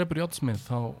að ef þú drepur járnsmið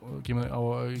þá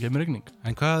kemur rigning.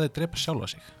 En hvað þeir drepa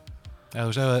sjálfa sig? Eða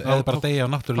þú segir að það bara deyja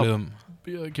á náttúrulegum...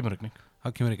 Kemur rigning.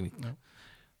 Það kemur rigning. Já.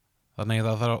 Þannig að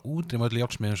það þarf að útrýma öllu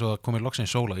járnsmiðum svo að komir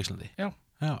loksins sól á Íslandi. Já.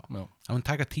 Það mun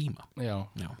taka tíma. Já.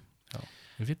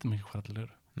 Við vitum ekki hvað allir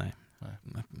eru. Nei.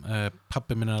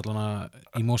 Pabbi minn er allavega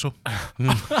í Mosó.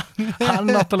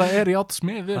 Hann náttúrulega er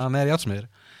járnsmiður. Hann er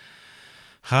járnsmiður.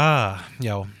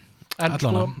 Já. En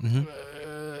allavega.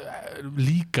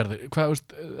 Líkar þig, hvað,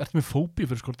 ertu með fóbíu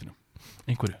fyrir skordýrum?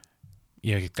 Einhverju?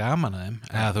 Ég hef ekki gaman að þeim,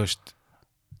 eða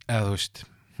þú veist,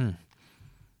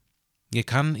 ég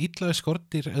kann illa við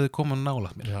skordýr ef þau koma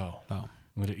nálægt mér. Já.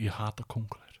 Ég hata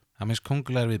kóngulær. Það minnst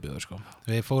kóngulær viðbjóður, sko.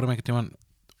 Við fórum ekki tímann,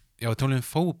 við tölum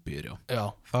fóbíur, já.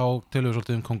 Þá tölum við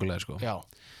svolítið kóngulær, sko. Já.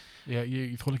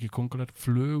 Ég þól ekki kóngulær,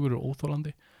 flugur og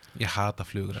óþólandi. Ég hata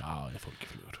flugur. Já, ég þól ekki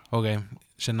flugur. Ok,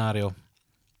 scenario.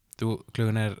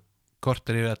 Klugun er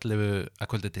korter yfir 11 að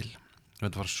kvöldi til. Þú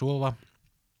ert að fara að sofa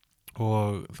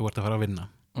og þú ert að fara að vinna.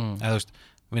 Eða þú veist,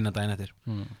 vinna daginn eftir.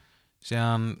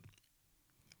 Síðan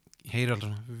heyrir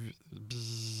alltaf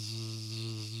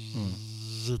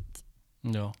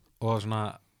svona og svona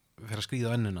fer að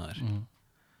skríða á enninu á þér.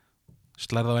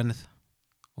 Slærð á ennið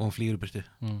og hún flýgur í burtu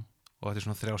og eftir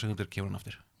svona 3 sekúndur kemur hún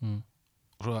aftur.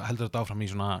 Og svo heldur þetta áfram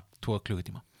í svona 2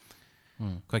 klukkutíma.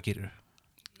 Hvað gerir þú?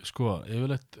 Sko,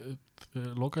 yfirleitt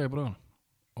loka ég bröðan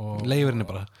leifir henni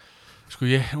bara. Sko,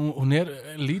 hún er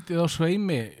lítið á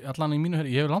sveimi allan í mínu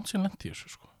herbergi, ég hef langt síðan lent í þessu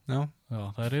sko. Já,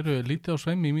 það eru lítið á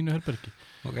sveimi í mínu herbergi.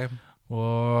 Ok.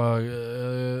 Og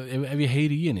ef ég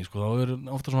heyri í henni sko, þá er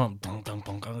ofta svona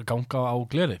ganga á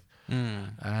glerið.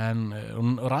 En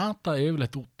hún rata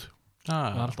yfirleitt út.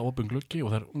 Það er alltaf opinn gluggi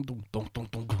og það er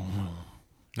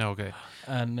Já, ok.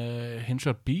 En hins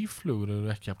vegar býflugur eru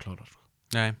ekki að klára sko.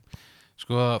 Nei.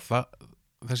 Sko,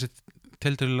 þessi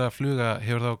tiltölulega fluga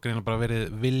hefur þá greinilega bara verið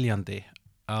viljandi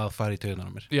að fara í taugarnar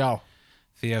á mér. Já.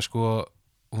 Því að sko,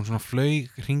 hún svona flaug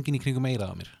hringinn í kringum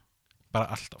eyrað á mér.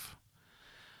 Bara alltaf.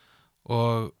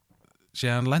 Og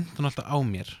síðan lenti hún alltaf á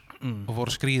mér og fór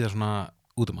að skríða svona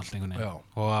út allt einhvern veginn.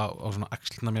 Og á svona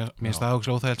axlirna, mér staði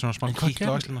svo óþægilt svona smá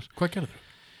kýtla á axlirnar. Hvað gerðu?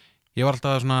 Ég var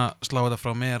alltaf svona slá þetta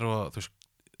frá mér og þú veist,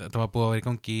 þetta var búið að vera í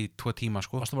gangi í 2 tíma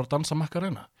sko. Varstu bara að dansa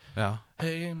Macarena? Já.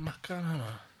 Hey Macarena.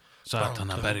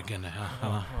 Satana berginu, já.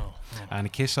 En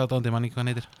ég kissaði þetta ándi, mann ekki hvað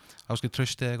hann heitir. Áskil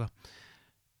Trausti eða eitthvað.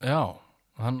 Já,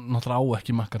 hann náttúrulega á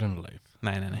ekki Macarena-lagið.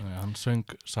 Nei. Hann söng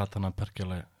Satana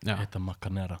berginu, heita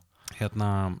Macarena.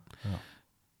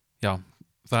 Já,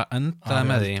 það endaði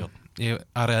með því.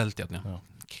 Ari Eldjárn, já.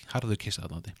 Harður kissaði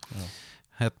þetta ándi.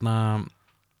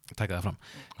 Taka það fram.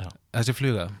 Þessi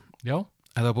fluga. Já.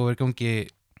 Þetta var búið að vera í gangi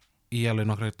í alveg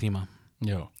nokkra tíma.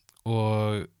 Já.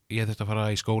 og ég þurfti að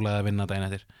fara í skóla eða vinna daginn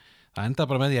eftir. Það endaði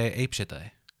bara með því að ég apesetaði.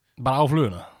 Bara á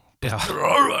fluguna? Já.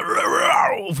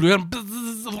 Og flugan...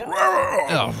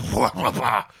 Já.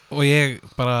 Og ég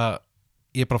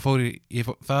bara fór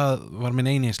það var minn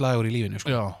eini slagur í lífinu,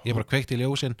 sko. Já. Ég bara kveikti í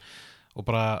ljósin og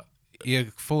bara, ég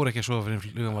fór ekki að sofa fyrir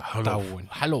flugan var dáin.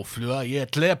 Halló fluga,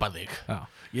 ég drepa þig. Já.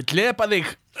 Ég drepa þig.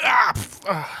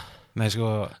 Nei, sko.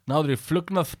 Náður í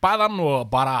flugnað spaðan og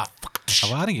bara...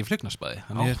 Það var ekki flugnarspaði.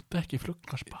 Áttu ekki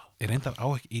flugnarspaði. Ég reyndar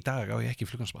í dag á ég ekki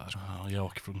flugnarspaði, sko. Já, ég á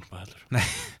ekki flugnarspaði heldur. Nei,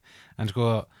 en sko,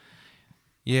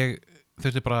 ég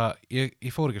þurfti bara,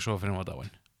 ég fór ekki að sofa fyrir hún var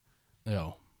dáin. Já.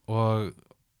 Og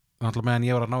náttúrulega meðan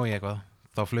ég var að ná í eitthvað,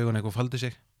 þá flög hún eitthvað faldi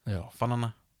sig. Já. Fann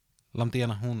hana, landi í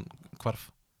hana, hún hvarf,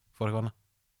 fór eitthvað hana.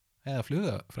 Eða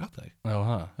fluga frætta þig. Já,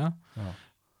 það. Já.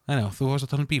 Nei, þú varst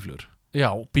að tala bíflugur.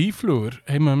 Já, bíflugur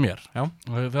heima með mér. Já.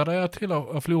 Það er eiga til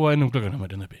að fljúa einum glugganum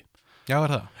hérna uppi. Já,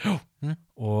 er það? Já.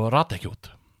 Og rata ekki út.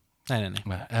 Nei.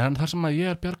 En þar sem að ég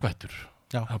er bjargvættur,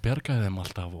 já. Það bjargaði þeim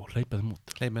alltaf og hleypaði þeim út.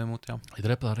 Hleypaði þeim út, já. Ég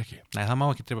drepa þar ekki. Nei, það má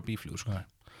ekki drepa bíflugur, sko. Nei.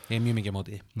 Ég er mjög mikið á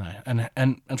móti því. Nei,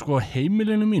 en sko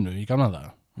heimilinu mínu í gamla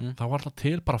daga, þá var alltaf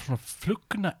til bara svona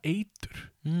flugna eitur.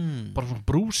 Bara svona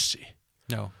brúsi.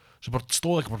 Já. Sem bara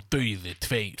stóð ekki bara dauði,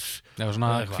 2. Já,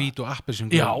 svona hvít og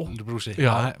appelsín brúsi.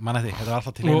 Já. Manna því, þetta var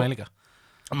alltaf til heima líka.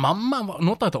 Mamma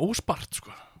notaði þetta óspart,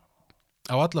 sko.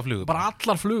 Á alla flugur? Bara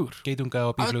allar flugur. Geitunga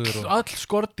og bíflugur? All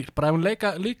skordýr. Bara ef hún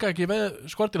líka ekki veið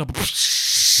skordýr, það bara...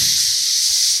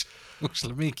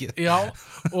 Úrslega mikið. Já,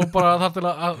 og bara þar til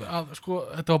að sko,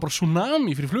 þetta var bara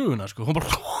tsunami fyrir fluguna, sko. Hún bara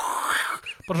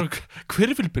svona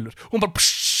hvirfilbylur. Hún bara...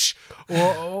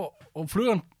 Og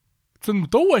flugan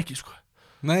dó ekki, sko.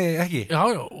 Nei, ekki? Já,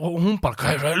 og hún bara,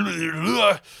 hvað er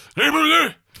helvið?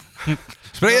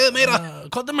 Spreyðið meira!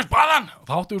 Komdu með spaðan!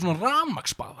 Það áttu við svona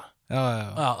rafmagnsspaða. Já.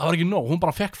 Það var ekki nóg, hún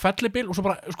bara fekk fellibil og svo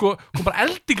bara, sko, hún bara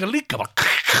eldingar líka bara.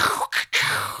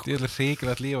 Það er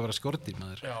ríkilegt líf að vera skordýr,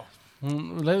 maður. Já.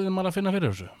 Hún leiði maður að finna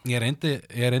fyrir þessu.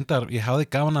 Ég hafði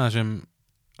gaman að þessum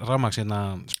rafmagns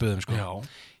spöðum, sko. Já.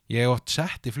 Ég hef oft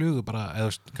sett í flugu bara,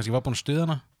 eða kannski var búin að stuða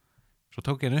hana, svo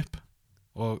tók ég henni upp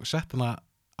og sett hana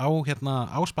á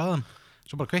spaðan,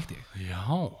 svo bara kveikti ég. Já.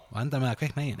 Og endaði með að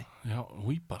kveikna í henni. Já,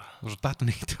 húi bara. Og svo datt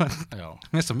hún ekkert var. Já.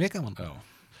 Mér svo mjög gaman. Já.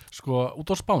 Sko, út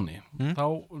á Spáni, þá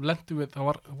lendum við, það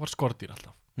var skordýr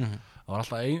alltaf. Það var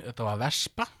alltaf þetta var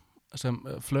vespa sem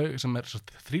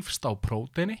þrífst á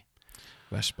próteini.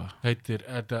 Vespa.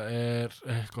 Þetta er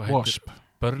eitthvað Wasp.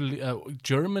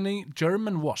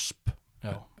 German Wasp.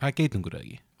 Já. Það er geitungur eða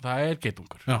ekki? Það er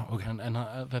geitungur. Já, ok. En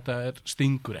þetta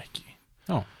stingur ekki.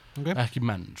 Já, ok. Ekki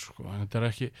menn, sko. Þetta er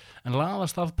ekki, en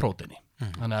laðast af próteini.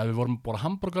 Þannig að ef við vorum að borða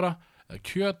hamborgara eða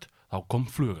kjöt, þá kom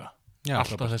fluga. Já,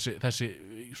 alltaf þessi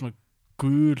svona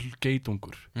gul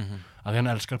geitungur að því hann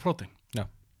elskar prótein. Já.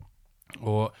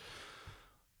 Og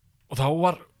þá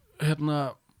var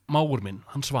mágur minn,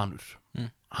 hann Svanur,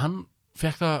 hann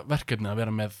fekk það verkefni að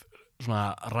vera með svona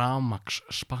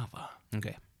rafmagnsspaða.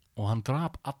 Okay. Og hann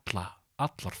drap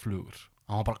allar flugur.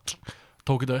 Hann bara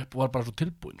tók þetta upp og var bara svo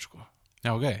tilbúinn, sko.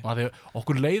 Já, ok. Og að því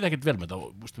okkur leið ekkert vel með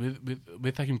þetta,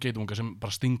 við þekkjum geitunga sem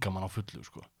bara stinga mann á fullu,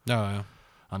 sko. Já.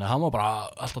 Þannig að hann var bara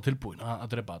alltaf tilbúinn að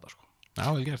drepa þetta, sko. Já,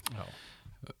 vel gert.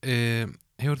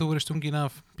 Hefur þú verið stungin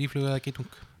af bíflugu eða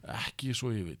geitung? Ekki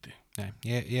svo ég viti. Nei,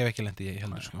 ég hef ekki lent í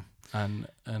heldur, sko.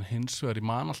 En hins vegar ég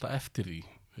man alltaf eftir því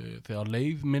þegar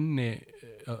leið minni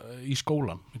í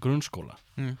skólan, í grunnskóla,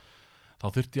 þá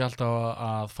þurfti ég alltaf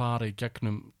að fara í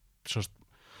gegnum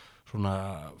svona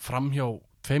framhjá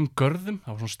 2 görðum, það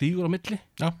var svona stígur á milli.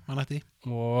 Já, hann ætti því.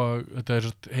 Og þetta er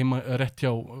heima rétt hjá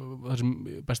þessum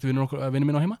besti vinur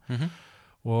minn á heima.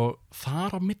 Og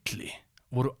þar á milli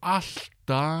voru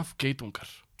alltaf geitungar.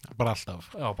 Bara alltaf?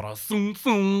 Já, bara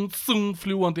þung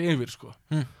fljúandi yfir, sko.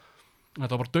 Þetta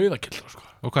var bara dauðakillra, sko.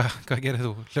 Og hvað gerir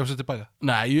þú? Hljófstu tilbaka?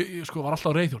 Nei, ég sko var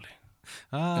alltaf á reiðhjóli.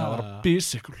 Það var að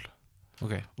bicycle.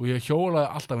 Ok. Og ég hjólaði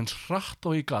alltaf eins hratt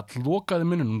og ég gat, lokaði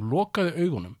munnunum, lokaði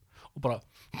augunum og bara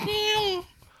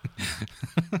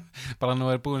bara hann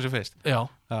var búin sér fyrst. Já.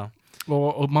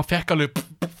 Og maður fekk alveg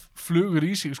flugur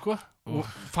í sig, sko. Og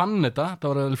fann þetta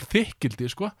var alveg þykkildi,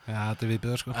 sko. Já, þetta er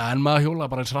viðbjöður, sko. En maður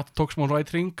hjólaði bara eins hratt, tók smá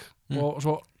right ring og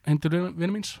svo hendur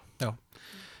vinur míns. Já,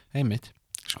 einmitt.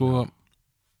 Sko,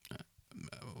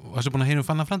 varstu búin að heyra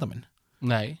Fanna frænda minn?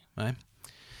 Nei.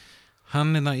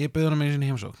 Hann, ég bauð hann með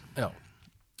sinni heimsókn. Já.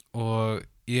 Og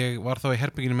ég var þá í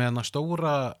herbygginu með hann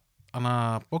stóra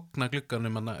bogna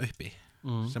glugganum hann uppi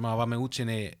sem var með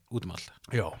útsinni út all.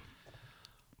 Já.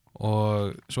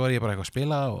 Og svo ég bara eitthvað að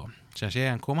spila og sem sé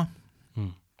hann koma.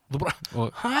 Þú bara,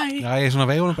 hæ. Já, ég svona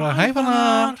veigunum bara, hæ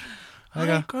Fannar.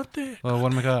 Hæ, Gotti. Og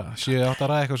vorum eitthvað 7-8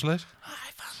 ára eitthvað svoleiðis. Hæ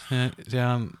Fannar.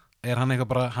 Síðan er hann eitthvað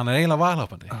bara, hann er eiginlega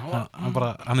valhoppandi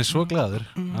hann er svo glaður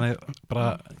hann er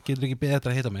bara, getur ekki beðið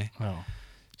eftir að hitta mig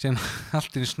síðan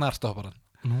allt í snarstoppar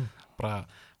hann bara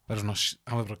svona,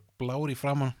 hann var bara blár í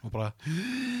framan og bara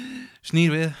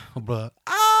snýr við og bara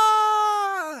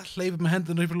hleypir með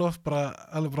hendurinn upp í loft bara,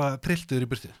 alveg bara trilltur í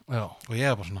burtu og ég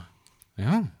er bara svona,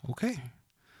 já, ok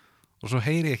og svo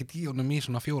heyri ég ekkert í honum í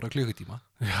svona 4 klukkutíma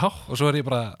og svo er ég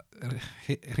bara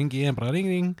ringi ég bara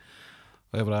ring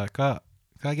og ég bara,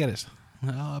 hvað gerist?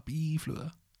 Já,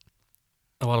 býfluga.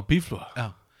 Það var að býfluga? Já.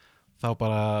 Þá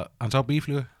bara, hann sá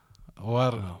býflugu og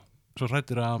var svo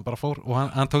hræddur að hann bara fór og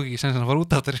hann tók ekki sem hann var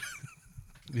út áttur.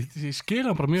 Ég skil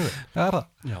hann bara mjög vel. Það er það.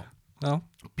 Já.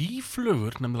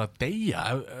 Býflugur, nefnilega deyja,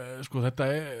 sko þetta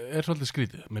er svolítið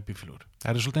skrítið með býflugur.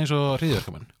 Það er svolítið eins og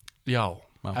hryðjuverkamenn. Já,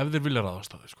 ef þeir vilja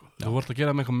ráðast á þau, sko. Þú vart að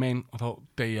gera með eitthvað mein og þá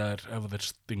deyja þeir ef þeir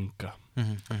stinga.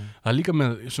 Það er líka með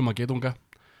suma geitunga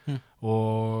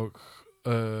og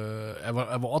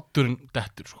ef oddurinn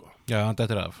dettur sko. Já, hann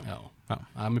dettur af. Já.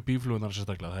 Það er með býflugunar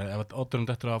sérstaklega. Ef oddurinn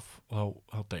dettur af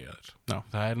þá deyja þeir.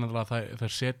 Það er nefnilega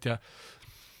þeir setja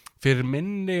fyrir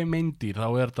minni meindýr þá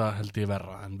er þetta held ég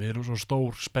verra en við erum svo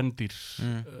stór spendýr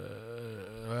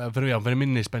fyrir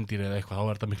minni spendýr eða eitthvað þá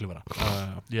er þetta miklu verra.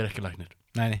 Ég er ekki læknir.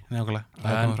 Nei, nákvæmlega.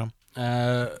 Það er komið fram.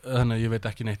 Þannig að ég veit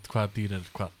ekki neitt hvað dýr er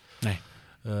hvað. Nei.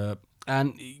 En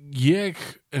ég,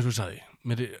 eins og ég sagði,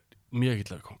 mér er mjög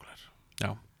illa við kóngulær.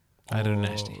 Já, þær eru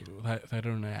nasty. Þær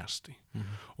eru nasty.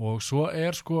 Og svo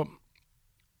er sko,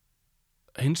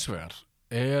 hins vegar,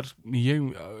 ég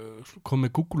kom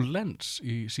með Google Lens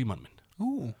í símann minn.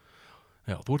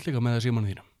 Já, þú ert líka með það símann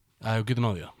þínum. Þú getur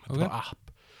náðið það. Þetta er bara app.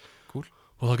 Cool.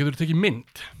 Og þá getur þú tekið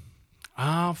mynd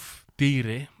af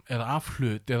dýri, eða af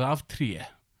hlut, eða af tré,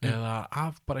 eða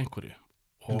af bara einhverju.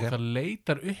 Og það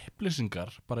leitar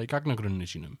upplýsingar bara í gagnagrunni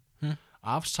sínum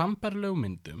af sambærilegu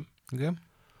myndum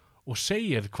og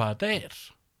segir hvað þetta er.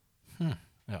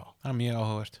 Já. Það er mjög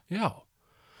áhugavert. Já.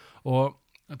 Og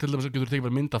til dæmis getur þú tekið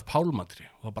bara mynd af pálmatrí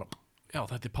og það bara, já,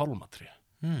 þetta er pálmatrí.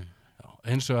 Já.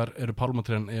 Hins vegar eru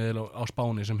pálmatrían á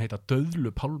Spáni sem heita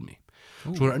döðlupálmi.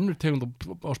 Svo er önnur tegund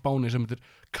á Spáni sem heitir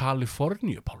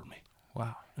Kaliforníupálmi.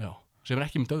 Wow. Já. Sem er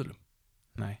ekki með döðlum.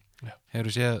 Nei. Hefur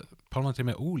þú séð pálmatrí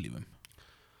með ólífum?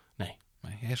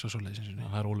 Nei, ég er svo svoleiðis.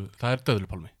 Það er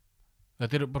döðlupálmi.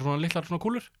 Þetta eru bara svona litlar svona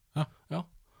kúlur. Já.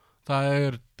 Þetta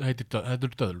eru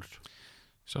döðlur.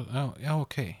 Já,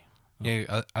 ok. Ég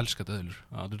elska döðlur.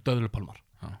 Já, þetta eru döðlupálmar.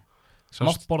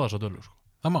 Mátt borða þess að döðlur, sko.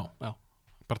 Það má? Já.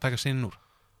 Bara taka sinn úr?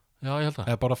 Já, ég held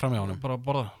það. Eða borða fram í ánum?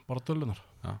 Bara döðlunar.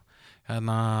 Já.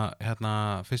 Hérna,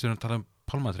 fyrst við erum að tala um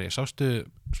pálmatrí. Sástu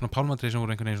svona pálmatrí sem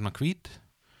voru einhvern veginn svona hvít?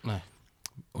 Nei.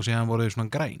 Og síðan voru þau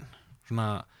svona græn. Svona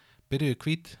byrjuðu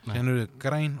hvít, síðan eru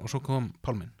græn og svo kom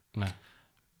pálminn. Nei.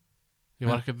 Ég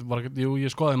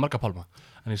skoðaði marga pálma,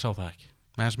 en ég sá það ekki.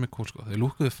 Nei, það sem er cool, sko. Þau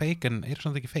lúkkuðu fake, en eru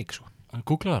samt ekki fake, sko.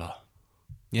 Googlaðu það?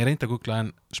 Ég reyndi að googla, en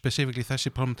specifíkli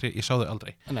þessi pálmatrí, ég sá þau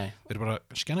aldrei. Nei. Þau eru bara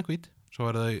skjana hvít, svo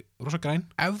eru þau rosa græn.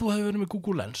 Ef þú hefur verið með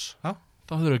Google Lens,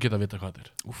 þá hefur þau getað að vita hvað þetta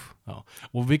er. Já.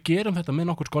 Og við gerum þetta með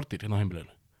nokkur skordýr hérna á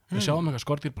heimilinu. Við sjáum eitthvað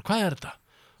skordýr, bara, hvað er þetta?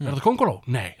 Er þetta kónguló?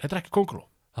 Nei, þetta er ekki kónguló.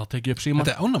 Þá tek ég upp símann.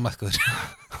 Þetta er ánamaðkur.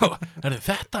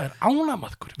 Þetta er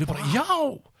ánamaðkur. Við bara, já,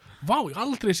 vá, ég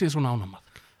aldrei séð svona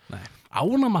ánamaðk. Nei.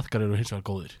 Ánamaðkar eru hins vegar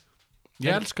góðir.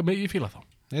 Ég elska mig, ég fíla þá.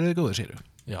 Eru þið góðir, segirðu?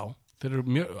 Já, þeir eru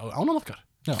mjög, ánamaðkar.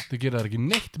 Já. Þeir gera það ekki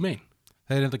neitt mein.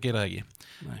 Þeir enda að gera það ekki.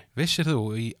 Nei. Vissir þú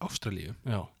í Ástralíu?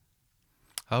 Já.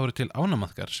 Það voru til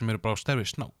ánamaðkar sem eru bara á stærð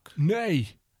við snák. Nei.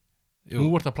 Jú.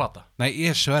 Nú ert að plata. Nei,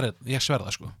 ég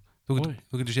sverða, sko. Þú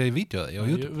getur séð í vídeo það á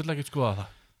YouTube. Ég vil ekki skoða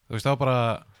það. Þú veist, það var bara,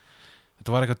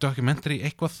 þetta var eitthvað dokumentari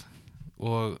eitthvað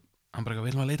og hann bara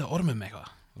vil maður leita ormum eitthvað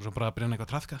og svo bara byrja hann eitthvað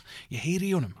að traðka. Ég heyri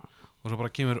í honum og svo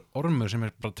bara kemur ormur sem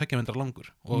er bara 2 metrar langur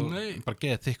og bara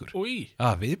geðið þykkur.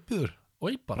 Viðbjör.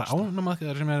 Bara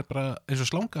ánamaðkar sem er bara eins og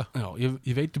slanga. Já,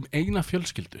 ég veit um eina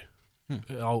fjölskyldu.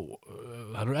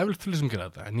 Það eru eflut fyrir sem gera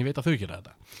þetta, en ég veit að þau gera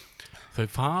þetta. Þau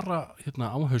fara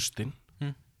hérna á haustin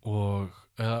og,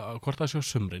 eða hvort það sé á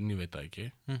sumrin, ég veit það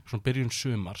ekki, svona byrjun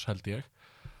sumars held ég,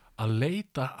 að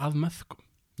leita að möðkum.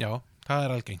 Já, það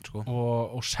er algengt, sko.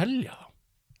 Og selja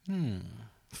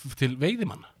þá til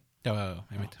veiðimanna. Já,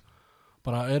 ég veit.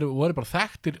 Bara eru bara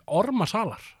þekktir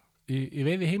ormasalar í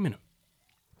veiði heiminum.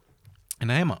 En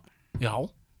heima? Já.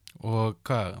 Og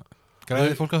hvað,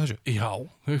 græðið fólk á þessu? Já,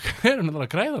 þau eru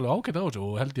náttúrulega græðalega ágætt á þessu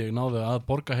og held ég náðu að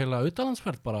borga heila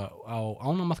utanlandsferð bara á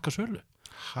ánamaðka sölu.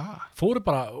 Fóru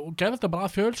bara og gerði þetta bara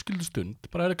að fjölskyldustund,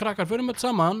 bara eru krakkar fyrir með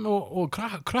saman og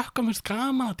krakkar finnst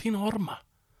gaman að týna orma.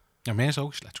 Já, mér finnst það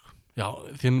ógislegt, sko. Já,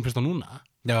 þér finnst það núna.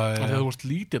 Já. Þegar þú varst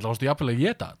lítill, þá varstu jafnvel að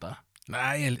geta þetta.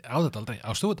 Nei, ég á þetta aldrei,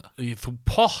 ástu þetta? Þú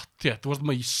pottjætt, þú varst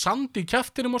maður í sandi í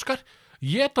kjaftinum, Óskar,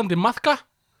 étandi maðka,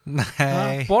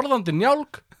 borðandi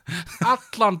njálg,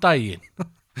 allan daginn.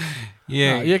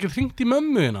 Ég ekki hringt í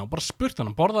mömmuðina og bara spurt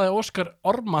hann, borðaði Óskar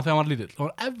orma þegar hann var lítill, það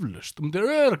var eflaust, þú myndir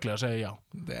örugglega að segja já.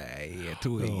 Nei, ég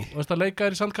trúi ekki. Þú veist að leika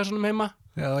þér í sandkassanum heima?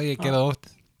 Já, ég gerði það oft.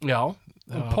 Já,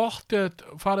 og pottjætt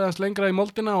farið hans lengra í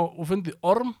moldina og fundið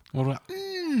orm. Og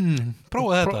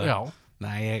prófaði þetta? Já.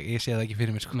 Nei, ég sé það ekki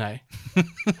fyrir mér sko. Nei,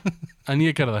 en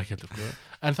ég gerði það ekki heldur sko.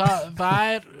 En það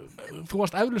er, þú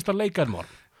varst eflaust að leika þér með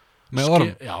orm. Með orm?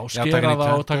 Já, skera þá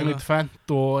og taka nýtt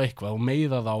fent og eitthvað og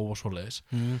meiða þá og svoleiðis.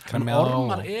 En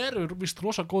ormar eru vist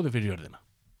rosa góði fyrir jörðina.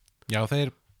 Já,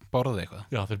 þeir borðuðu eitthvað.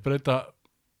 Já, þeir breyta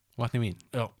vatni vín.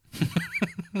 Já,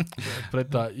 þeir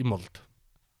breyta í mold.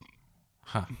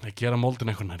 Þeir gera moldin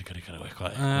eitthvað næringaríkar og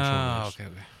eitthvað okay.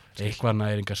 Eitthvað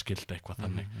næringaskilt eitthvað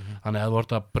þannig. Þannig að þú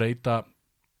vart að breyta,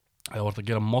 eða þú vart að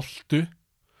gera moldu.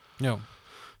 Já.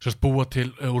 Sérst búa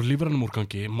til úr lífrænum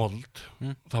úrgangi mold,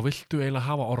 þá viltu eiginlega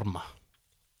hafa orma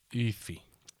í því.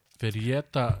 Þeir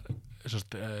éta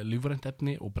lífrænt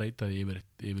efni og breyta því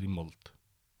yfir í mold.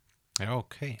 Já,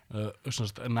 ok.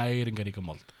 Næringaríka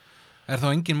mold. Er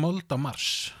þá engin mold á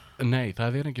Mars? Nei,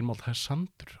 það er engin mold, það er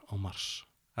sandur á Mars.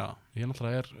 Já. Ég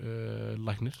náttúrulega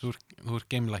læknir. Þú ert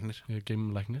geimlæknir. Ég er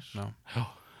geimlæknir. Já.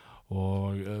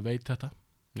 Og veit þetta.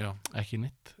 Já. Ekki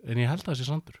neitt. En ég held að það sé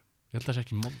sandur. Ég held að það sé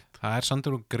ekki mold. Það er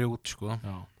sandur og grjót, sko.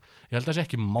 Já. Ég held að það sé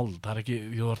ekki mold. Það er ekki,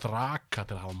 þú ert raka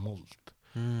til að hafa mold.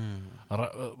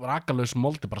 Rakalaus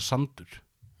mold er bara sandur.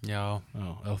 Já.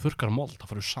 Ef þú þurrkar mold, þá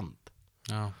farið sand.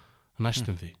 Já.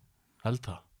 Næstum því. Held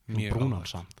það. Brúnan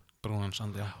sand. Brúnan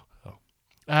sand, já.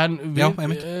 En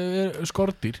við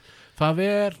skordýr, þau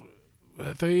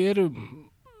eru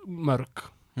mörg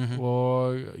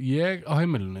og ég á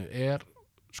heimilinu er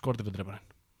skordýradreparinn.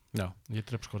 Já. Ég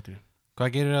drep skordýrin.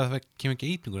 Hvað gerir það kemur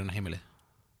geitungur inn á heimilið?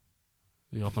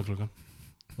 Ég opna klukkan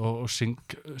og syng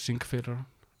fyrir hann.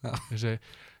 Ég segi,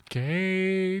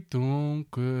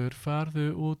 geitungur farðu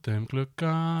út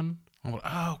klukkan. Hann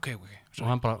bara, ok. Og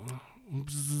hann bara út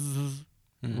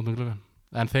klukkan.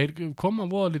 En þeir koma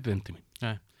voða lítið inn til mín.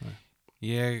 Nei.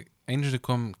 Ég einu sinni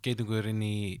kom geitungur inn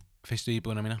í fyrstu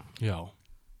íbúðina mína. Já.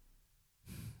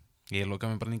 Ég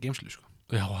lokaði mig bara inn í geimslu, sko.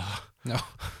 Já.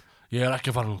 Ég er ekki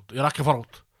að fara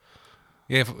út.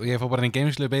 Ég fór bara inn í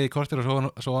geimslu, beigði í kortir og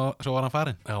svo var hann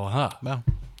farinn. Já, það? Já,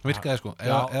 virkaði sko.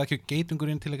 Eða ekki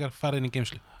geitungurinn til að fara inn í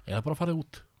geimslu. Eða bara farið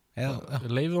út.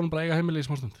 Leifið honum bara eiga heimilið í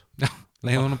smá stund. Já,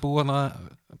 leifið honum búa hann að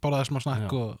borða smá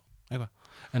snakk og eitthvað.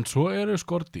 En svo eru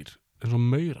skordýr eins og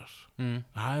maurar.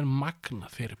 Það er magna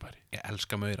fyrirbæri. Ég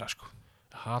elska maura, sko.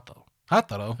 Ég hata þá.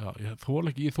 Hatar þá? Já, ég þoli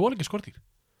ekki skordýr.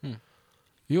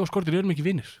 Ég og skordýr erum ekki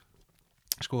vinir.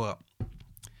 Sko,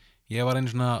 ég var einu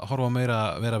svona horfa á maura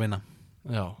vera að vinna.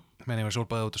 Já. Menn ég var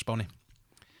sólbaðið út á Spáni.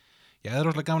 Ég er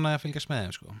rosalega gaman að fylgjast með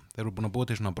þeim, sko. Þeir eru búin að búa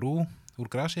til svona brú úr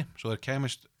grasi, svo þeir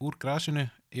kæmist úr grasinu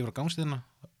yfir á gangstíðina.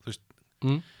 Þú veist,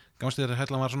 gangstíðar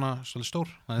hellan var svona svolítið stór,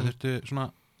 þannig þurftu svona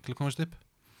til að komast upp.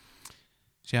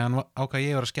 Síðan ákvað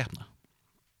ég að skepna.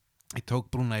 Ég tók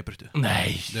brúna í burtu.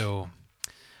 Nei.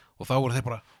 Og þá voru þeir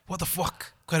bara, what the fuck,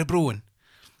 hvað er brúin?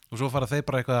 Og svo fara þeir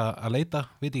bara eitthvað að leita,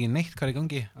 veit ekki neitt hvað er í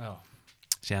gangi. Já.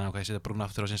 Síðan ákvað ég setja brúna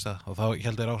aftur á sinn stað og þá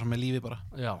held þeir áfram með lífi bara.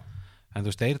 Já. En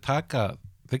þú veist,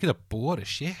 þeir geta borið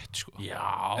shit, sko. Já.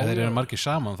 Ef þeir eru margir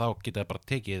saman þá geta bara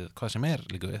tekið hvað sem er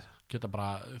líka við. Það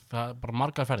er bara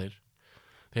margar ferðir.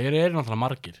 Þeir eru náttúrulega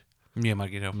margir. Mjög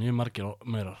margir, já. Mjög margir og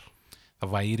maurar.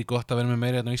 Það væri gott að vera með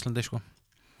meira hérna á Íslandi, sko.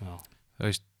 Já. Þú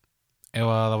veist, ef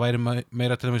að það væri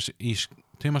meira til dæmis í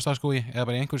Tumastaðskógi eða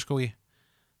bara í einhverju skógi,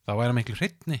 þá væri miklu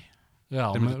hreinni. Já.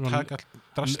 Þeir myndi taka all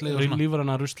draslið og svona.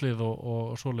 Lífræna ruslið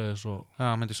og svoleiðis og... Já,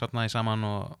 myndi safna því saman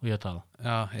og... Ég það.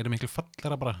 Já, eru miklu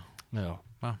fallara bara. Já.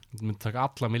 Þú myndi taka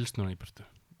alla milsnuna í burtu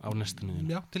á nestinu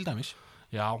þínu. Já, til dæmis.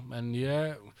 Já, en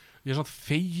ég er svona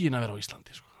fegin að vera á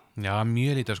Íslandi, sko. Já,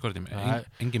 mjög lítið af skordýrum.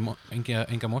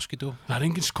 Enga moskító. Það er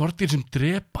engin skordýr sem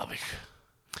drepa þig.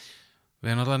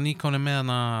 Við erum alltaf nýkonið með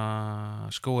hana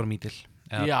skóarmítill.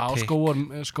 Já,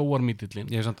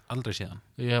 skóarmítillin. Ég hef samt aldrei séð hann.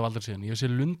 Ég hef aldrei séð hann. Ég hef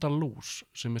séð lundalús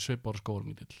sem er svipar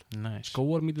skóarmítill. Nice.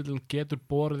 Skóarmítillin getur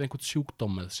borið einhvern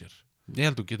sjúkdóm með sér. Ég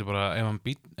held þú getur bara, ef hann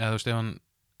být, eða þú veist, ef hann,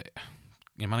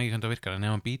 ég man ekki hvernig það virkar, en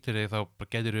ef hann býtir þig þá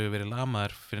getur þú verið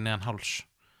lamaður fyrir neðan háls.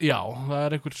 Já, það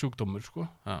er einhvern sjúkdómur, sko.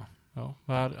 Já,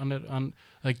 það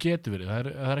getur verið,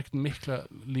 það er ekkert mikla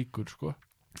líkur, sko.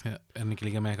 Er hann ekki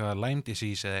líka með eitthvað Lyme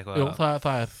disease eða eitthvað? Jú,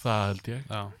 það er það, held ég.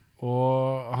 Já.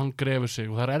 Og hann grefur sig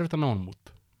og það er erfitt að ná hann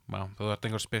út. Já, þú ert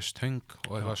einhver spes töng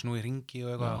og eitthvað snúi ringi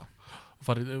og eitthvað.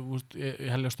 Farið,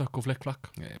 ég helja stökk og flekkflakk.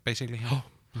 Basically, já.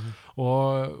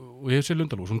 og ég hef sér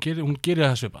Lundalús, hún gerir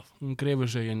það svipað, hún grefur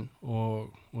sig inn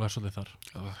og er svolítið þar.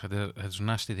 Þetta er svo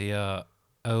næst í því að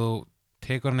ef þú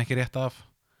tekur hann ekki rétt af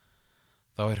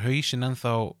þá er hausinn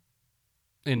ennþá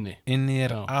inni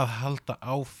er að halda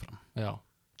áfram. Já.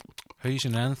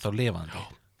 Hausinn er ennþá lifandi. Já.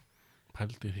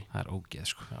 Pældi því. Það er ógeð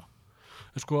sko. Já.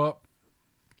 En sko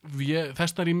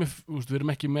þessna rými, við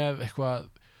erum ekki með eitthvað,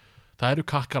 það eru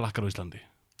kakkalakkar á Íslandi.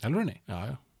 Alveg?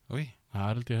 Já. Új. Það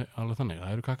er alveg þannig,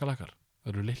 það eru kakkalakkar. Það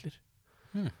eru litlir.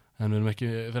 En við erum ekki,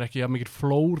 það er ekki jafn mikil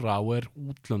flóra og er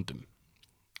útlöndum.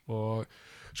 Og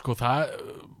sko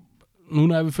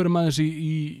núna ef við förum aðeins í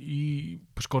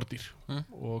skordýr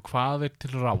og hvað er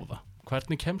til ráða?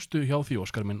 Hvernig kemstu hjá því,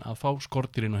 Óskar minn, að fá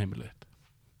skordýr inn á heimilið þitt?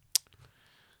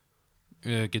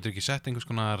 Getur ekki sett einhvers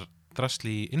konar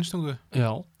drasli í innstungu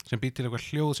sem býr til eitthvað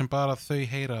hljóð sem bara þau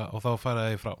heyra og þá fara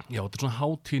þau frá? Já, þetta er svona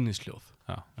hátíðnishljóð.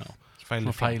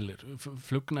 Fælir.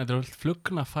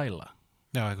 Flugnafæla.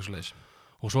 Já, eitthvað svoleiðis.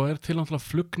 Og svo er til náttúrulega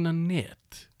flugnanet.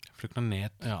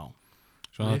 Já.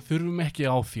 Við þurfum ekki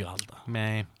á því að halda.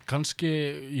 Nei. Kannski,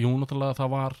 náttúrulega það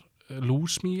var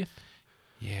lúsmíð.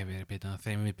 Ég hef verið bitið að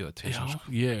þeim við bjóða tvisar. Já,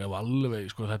 ég hef alveg,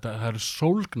 það eru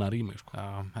sólgnar í mig, sko.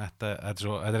 Já, þetta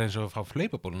er eins og að fá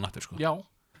fleipabólun aftur, sko. Já,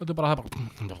 þetta er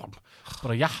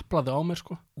bara japlaði á mér,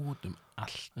 sko. Út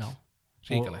allt. Já.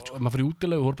 Ríkalegt, sko. Og maður fyrir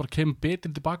útilegu, þú voru bara kemur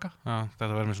betin tilbaka. Já,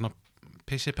 þetta verður með svona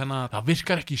pissipenna. Það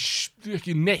virkar ekki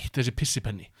neitt, þessi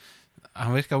pissipenni.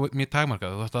 Hann virkar mjög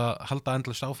takmarkað, þú ætti að halda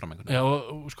endalaust áfram einhvern veginn. Já,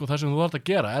 og sko það sem þú þarft að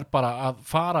gera er bara að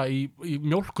fara í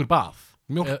mjólkurbað.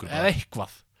 Eða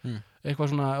eitthvað.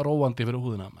 Eitthvað svona róandi fyrir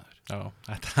húðina með þér. Já,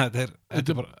 þetta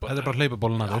er bara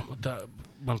hleypabólun að þér.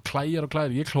 Man klæjar og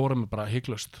klæjar, ég klóra mig bara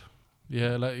hygglust.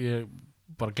 Ég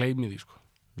bara gleymi því, sko.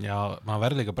 Já, maður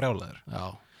verður líka brjálaður. Já,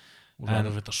 og það er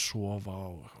að vita að sofa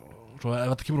og svo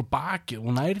ef þetta kemur á baki og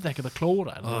nærið ekkert að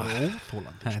klóra, það er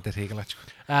óþólandi. Þetta er hrikalegt, sko.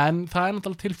 En það er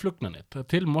náttúrulega til flugnanet,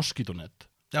 til moskítónet.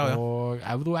 Já. Og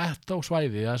ef þú ert á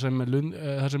svæði þar sem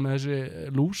þessi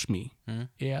lúsmí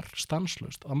er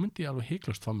stanslaust, þá myndi ég alveg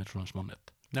hygglust fá mér svona smá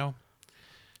net. Já,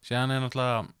 síðan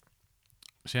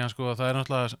sko það er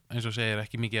náttúrulega eins og segir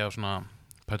ekki mikið af svona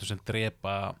pöttur sem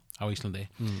drepa á Íslandi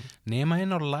nema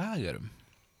inn á lagerum.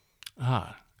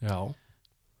 Já.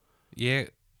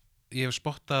 Ég hef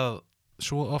spottað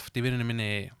svo oft í vinnunni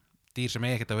minni dýr sem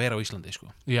eiga ekkert að vera á Íslandi, sko.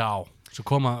 Já, sem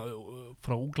koma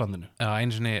frá útlandinu. Já,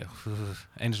 einu sinni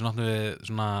áttum við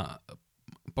svona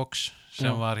box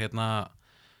sem var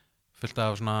fullt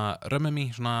af svona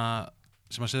römmemi, svona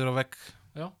sem að siður á vegg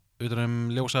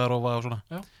utan ljósaðarófa og svona.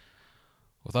 Já.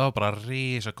 Og það var bara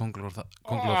risa kónguló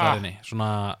þar inni, svona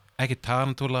ekki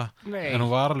tarantúla, en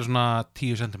hún var alveg svona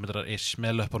 10 cm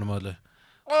með löppunum og öllu.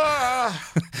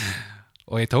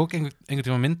 Og ég tók einhvern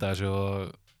tíma mynda þessu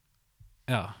og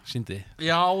sýndi.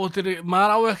 Já,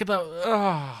 maður á ekkert að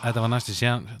Þetta var næstu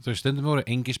síðan, stundum voru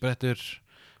engisprettur,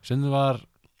 stundum var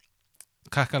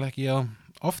kakkalekki,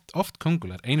 oft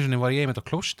kóngular. Einu sinni var ég með á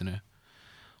klóstinu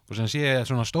og sem sé ég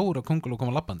svona stóra kónguló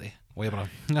koma labbandi og ég bara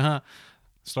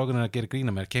strákunir að gera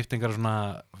grína mér, keypti einhverja svona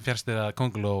fjärstýra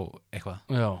kónguló eitthvað.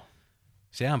 Já.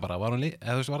 Séðan bara, var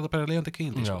það bara leiðandi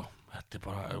kvíndi, sko. Þetta er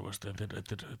bara,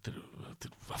 þetta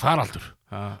er faraldur,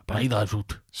 bræða þess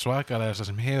út. Svakalega þess að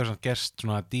sem hefur gerst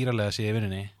svona dýralega séð í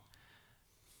vinninni,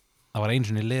 það var einu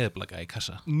sinni leðurblaka í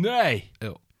kassa. Nei!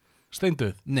 Jú.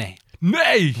 Steinduð? Nei!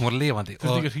 Hún var lifandi.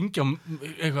 Þú þurfti ekki að hringja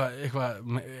eitthvað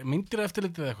myndir eftir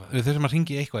litið eða eitthvað? Við þurftum að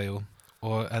hringja eitthvað, jú,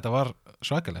 og þetta var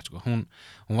svakalegt, sko.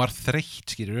 Hún var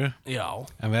þreytt, skilurðu. Já.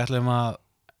 En við ætlum að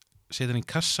setja henni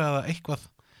í kassa eða eitthvað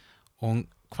og hún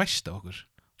hvæsti okkur.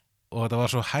 Og þetta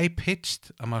var svo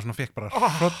high-pitched að maður svona fekk bara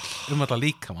hroll alla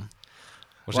líkamann.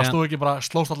 Varst þú ekki bara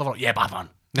slóst allar frá? Ég bað hann!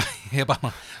 Ég bað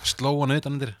hann, sló hann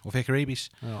utanundir og fekk rabies.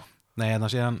 Já. Nei, en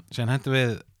síðan hendur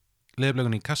við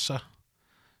leðurblökunni í kassa.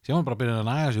 Síðan bara byrjaði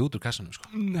að næga sig út úr kassanum, sko.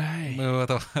 Nei!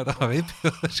 Þetta var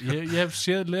viðbjóð, sko. Ég hef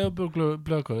séð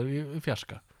leðurblökur í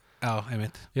fjarska. Já,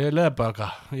 einmitt. Ég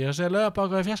hef séð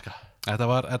leðurblökur í fjarska. Þetta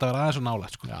var aðeins svo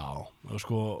nálægt, sko. Já, og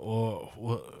sko, og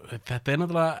þetta er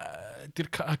náttúrulega, þetta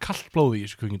er kallt blóð í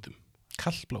þessu kvikmyndum.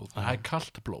 Kallt blóð? Það er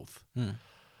kallt blóð.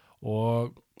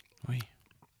 Og,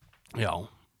 já,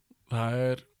 það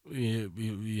er, ég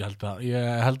held að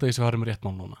ég sé farið með rétt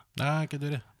mál núna. Já, getur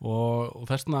verið. Og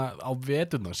þessna á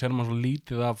veturna sér maður svo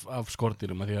lítið af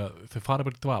skordýrum, því að þau fara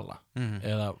bara í dvala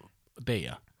eða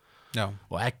deyja. Já.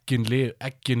 Og eggin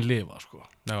lifa, sko.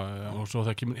 Já. Og svo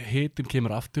þegar hitinn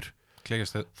kemur aftur,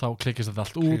 þá klekist þetta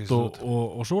allt út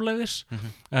og svoleiðis.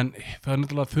 En það er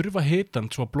náttúrulega að þurfa hitan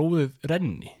svo að blóðið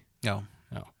renni. Já,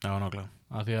 nákvæmlega.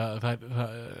 Því að það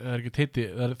er ekki hitti,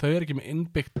 þau er ekki með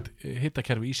innbyggt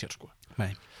hittakerfi í sér, sko.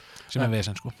 Nei. sem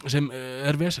vesen sko. Sem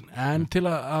vesen, en til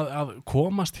að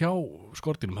komast hjá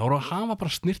skordýrum, þá voru að hafa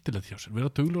bara snirtilegt hjá sér,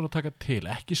 vera duglegur að taka til,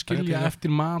 ekki skilja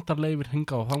eftir matarleifir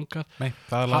hingað og þangað. Nei,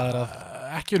 það er laðir að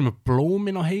ekki vera með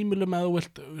blómin á heimilum eða þú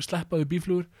vilt sleppa við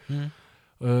býflugur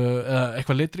eða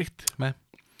eitthvað litríkt. Nei,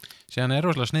 síðan er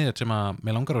rosalega sniðið sem að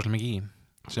mér langar rosalega mikið í,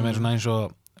 sem er svona eins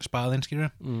og spaðinn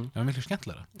skilur, það er miklu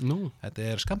skemmtilega. Þetta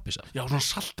er skambissa. Já, svona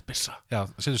saltbissa. Já,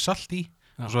 setur salt í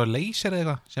og svo er leysir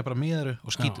eitthvað sem bara miðaru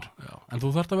og skýtur. Já. En þú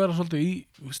þarft að vera svolítið í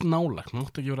nálægt, þú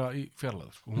mátt ekki vera í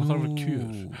fjarlæð sko. Hún þarf að vera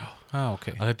kjör.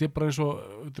 Okay. Þetta er bara eins og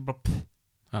þetta er bara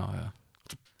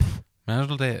Mér finnst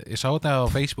svolítið, ég sá þetta á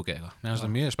Facebook eitthvað, mér finnst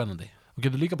þetta mjög spennandi. Þú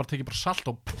getur líka bara tekið bara salt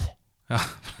og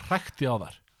hrækti á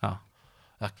þar.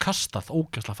 Eða kastað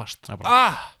ógeðslega fast.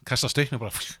 Kasta stöknu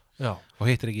bara og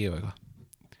hittir ekki í eitthvað.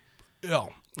 Já,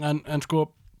 en sko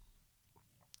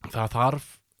það þarf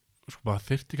sko bara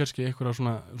þyrfti kannski einhverja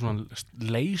svona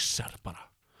laser bara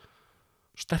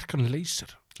sterkan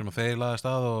laser sem að þeir laðast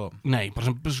að og nei, bara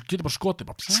sem getur bara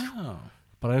skotið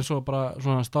bara eins og bara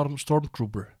svona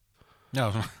stormtrooper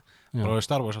svona bara við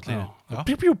Star Wars allir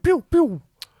pjú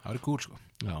það er cool sko,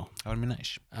 það er mjög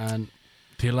næs en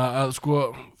til að sko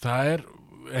það er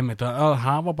einmitt að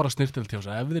hafa bara snirtilegt hjá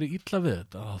sig ef þið eru illa við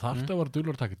þetta þá þarf þetta að vera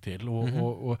duglegur að taka til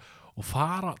og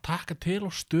fara, taka til á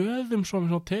stöðum sem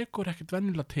tekur ekkert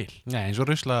venjulega til. Nei, eins og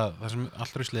rusla, það sem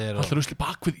allt rusli er. Allt rusli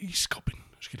bak við ískápin,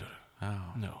 skilur.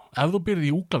 Já. Ef þú byrðið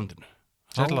í úglandinu.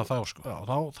 Sérlega þá, sko. Já,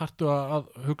 þá þarftu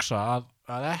að hugsa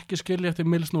að ekki skilja eftir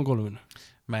milsnú á gólfinu.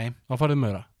 Nei. Þá farið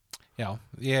meira. Já,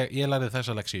 ég lærið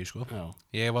þessa leksíu, sko. Já.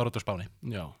 Ég var út á Spáni.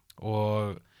 Já.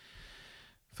 Og,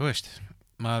 þú veist,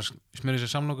 maður smurði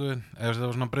sér samloku, eða þetta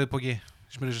var svona brauðpóki,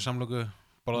 smurði sér samloku,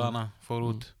 borðaði hana, fór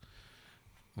út.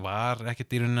 Var ekki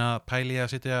dýrun að pæli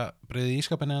að setja brauðið í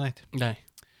ískapinu eða neitt? Nei.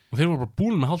 Og þeir voru bara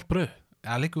búin með hálft brauð?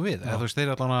 Ja, líku við. Eða, þú veist,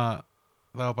 þeir allan að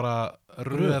það var bara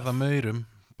röða maurum,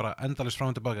 bara endalist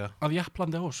fram og tilbaka. Að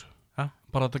Japlandi ás? Ja.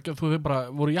 Bara, þú bara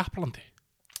voru Japlandi?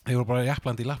 Þeir voru bara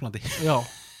Japlandi í Laplandi. Já.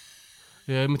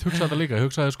 Ég myndi hugsa þetta líka.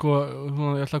 Ég hugsaði, sko,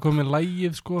 ég ætla að koma með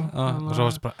lægið, sko. Og svo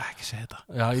varstu bara, ekki segja þetta.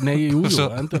 Já, nei, jú,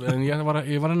 en ég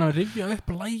var að rifja upp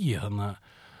lægið, þannig að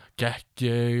gekk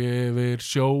ég yfir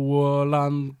sjó og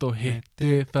land og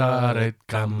hitti þar eitt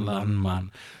gamlan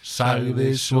mann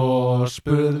sagði svo,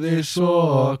 spurði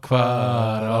svo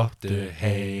hvar áttu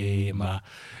heima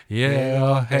ég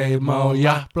á heima á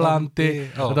Japlandi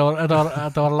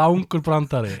þetta var langur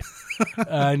brandari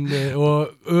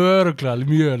og örugglega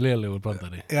mjög lélegur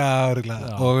brandari já,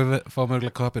 örugglega og við fáum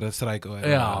örugglega copyright strike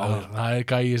já, það er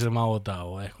gæi sem á þetta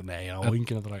og eitthvað, nei, á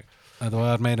enginn að draga þetta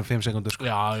var meira 5 sekundur sko.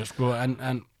 Já, sko,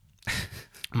 en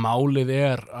málið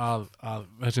er að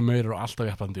þessi maur eru alltaf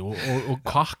Japlandi og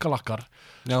kakkalakkar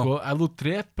sko, ef þú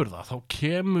drepur það þá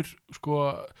kemur sko,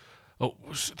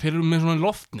 þeir eru með svona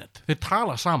loftnet þeir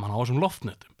tala saman á þessum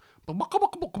loftnetum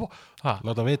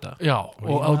láta vita já,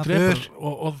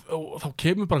 og þá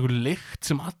kemur bara einhver lykt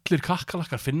sem allir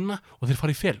kakkalakkar finna og þeir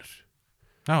fara í felur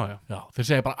já, þeir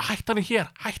segja bara hætt hann í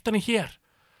hér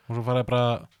og svo fara bara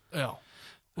já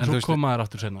og svo koma þær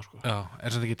aftur senna sko. Já,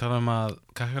 er þetta ekki að tala að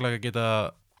kakkalaka geta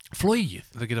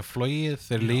flogið,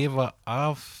 þeir lifa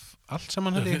af allt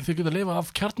saman þeir geta lifa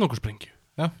af kjarnorkusprengju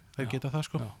já, þeir geta það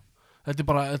sko þetta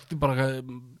er bara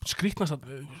skrýtnast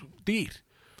dýr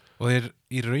og þeir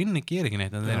í rauninni ger ekki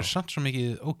neitt en þeir eru samt svo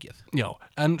mikið ógeð já,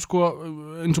 en sko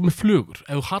eins og með flugur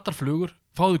ef þú hatar flugur,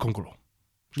 fáðu konguló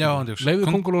leiðu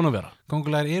kongulón að vera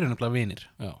kongulær eru nefnilega vinir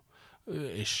já,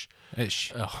 ish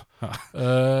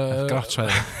grátt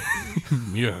svæði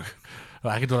mjög það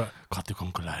er ekkert að hvað er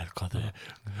kongulær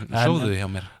sóðu þið hjá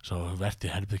mér svo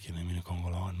verði herbygginu mínu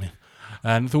kongulón minn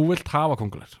en þú vilt hafa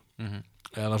kongulær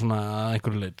eða svona að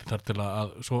einhverju leit þar til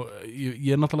að svo,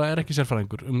 ég náttúrulega er ekki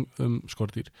sérfræðingur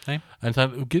skordýr en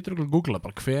það þú getur ekki að googla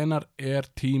bara hvenar er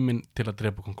tíminn til að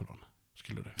drepa kongulón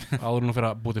skilur þau áður nú fyrir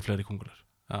að búti fleiri kongulær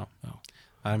já.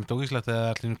 Það er mjög ógíslegt að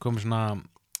allir komið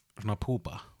svona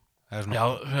púpa já,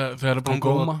 þeir eru búin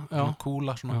góma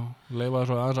kúla svona leifa það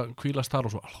svo aðeins að kvílast þar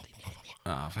og svo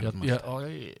ég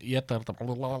er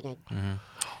þetta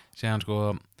séðan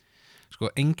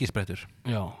sko engisbrettur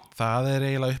það er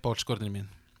eiginlega uppáhalds skordýrin mín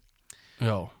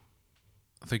já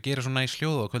þau gera svo næs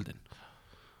hljóð á kvöldin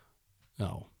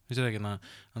já finnst þér ekki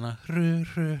hana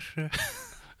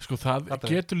sko það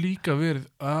getur líka verið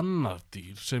annað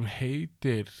dýr sem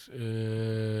heitir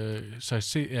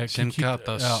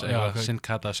Syncatas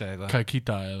eða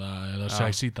Kakita eða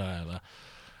Saisita eða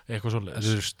eitthvað svolítið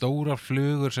þessu eru stóra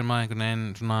flugur sem að einhvern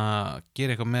veginn svona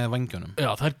gera eitthvað með vangjónum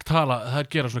já þær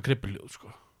gera svona krippiljóð sko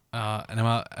en ef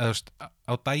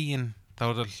á daginn þá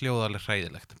er þetta hljóð alveg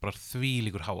hræðilegt bara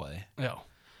þvílíkur háaði já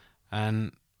en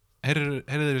heyrðu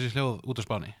þessi hljóð út á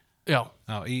Spáni? Já.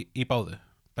 Já, í báðu,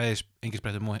 bæðis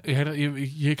engisbrettum og...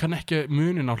 Ég kann ekki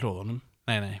munin á hljóðunum.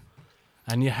 Nei.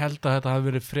 En ég held að þetta hafi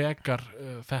verið frekar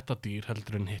þetta dýr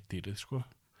heldur en hitt dýrið, sko.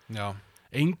 Já.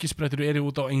 Engisbrettur eru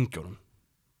út á engjónum.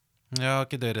 Já,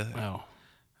 getur verið. Já.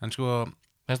 En sko...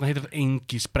 Þess vegna heitir þetta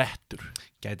engisbrettur.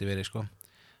 Gæti verið, sko.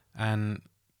 En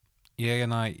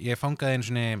ég fangaði einu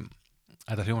svona,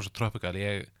 þetta hljóma svo tropical,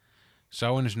 ég sá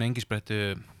einu svona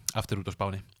engisbrettu aftur út á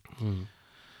Spáni.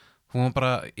 Hún var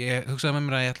bara, ég hugsaði með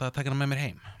mér að ég ætla að taka hana með mér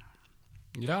heim.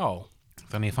 Já.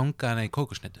 Þannig ég fangaði hana í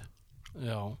kókosnetu.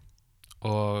 Já.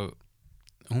 Og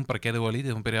hún bara gerði voða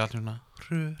lítið, hún byrjaði alltaf svona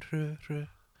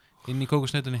inn í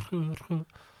kókosnetunni.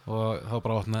 Og þá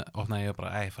bara opnaði ég og bara,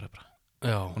 farið bara.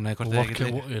 Já. Hún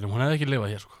hefði ekki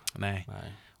lifað hér, sko. Nei.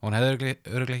 Hún hefði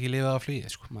örugglega ekki lifað á flugið,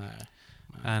 sko. Nei.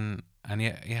 En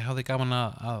ég hafði gaman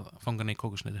að fanga hana í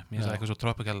kókosnetu. Mér finnst það eitthvað svo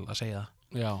tropical að segja það.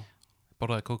 Já.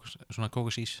 Borðaði svona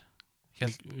kókosís.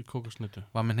 Í kókosnetu.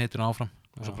 Var með hnetuna áfram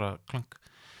og svo bara klank.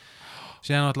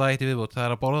 Síðan alltaf eitt í viðbót,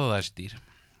 það að borða þessi dýr.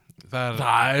 Það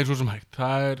er svo sem hægt.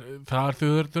 Þau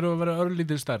þurfa að vera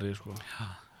örlítið stærri, sko.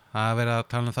 Það er verið að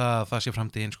tala um það sé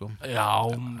framtíðin, sko. Já,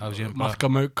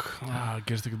 maðkamauk, það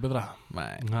gerist ekki betra.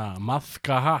 Nei.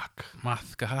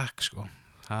 Maðkahakk, sko.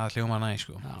 Það hljóma næ,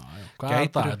 sko. Já. Hvað er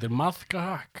þetta? Þetta er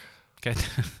maðkahakk.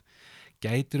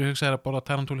 Gætirðu hugsaðir að borða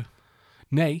tarantúlu?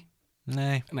 Nei.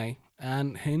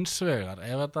 En hins vegar,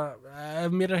 ef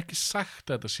mér er ekki sagt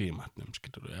að þetta sé í matnum,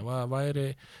 skilur þú, ef það væri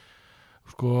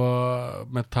sko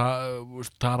með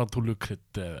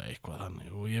tarantúlukrydd eða eitthvað þannig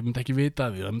og ég myndi ekki vita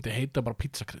af því, það myndi heita bara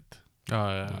pizzakrydd. Já.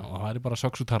 Og það væri bara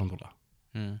söksu tarantúla.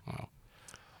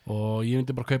 Og ég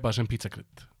myndi bara kaupa það sem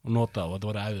pizzakrydd og nota og þetta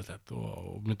væri æðislegt og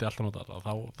myndi alltaf nota þetta,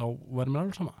 þá væri mér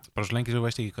alveg sama. Bara svo lengi sem þú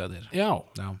veist ekki hvað þetta er. Já.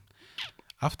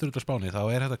 Aftur út á Spáni, þá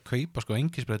er þetta að kaupa sko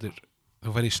engisbrettur. Þú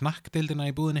fer í snakkdeildina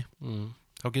í búðinni,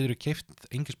 þá getur þú keypt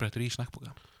engisbrettur í snakkbúka.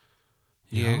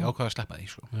 Ég ákvað að sleppa því,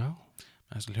 sko. Já.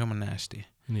 Það er hljóma nesti.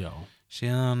 Já.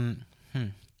 Síðan,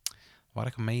 var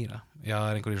eitthvað meira. Já, það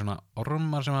er einhverjir svona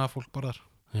ormar sem að fólk borðar.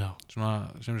 Já. Sem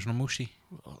er svona músi.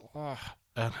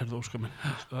 En herðu óskar minn,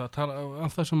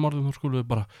 af þessum orðum þá skulum við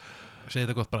bara segja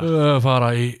þetta gott bara. Fara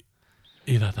í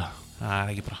þetta. Það er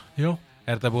ekki bara. Já.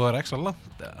 Er þetta búið að vera ekstra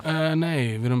langt?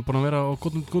 Nei, við erum búin að vera á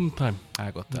góðum time. Það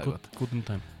er gott. Góðum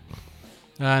time.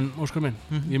 En óskar minn,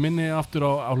 ég minni aftur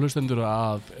á hlustendur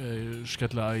að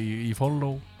skella í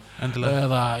follow.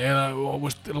 Endilega. Eða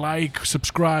like,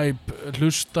 subscribe,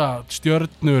 hlusta,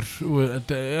 stjörnur,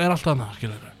 þetta er allt annað,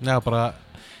 skilur við. Já, bara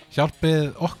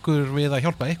hjálpið okkur við að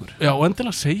hjálpa ykkur. Já, og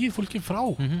endilega segið fólki frá,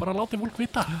 bara látið fólk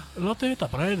vita,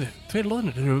 bara tveir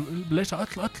loðnir, leysa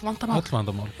öll vandamál. Öll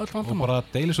vandamál. Og bara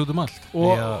deilis út allt.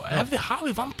 Og ef þið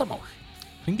hafið vandamál,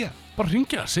 ringja,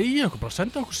 segja okkur, bara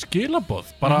senda okkur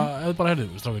skilaboð, eða bara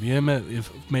heyrðu, strákar, ég er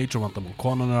með major vandamál,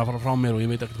 konan er að fara frá mér og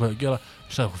ég veit ekkert hvað að gera,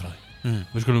 segja okkur frá því.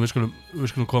 Við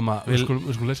skulum koma, við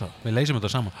skulum leysa það. Við leysum þetta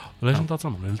saman.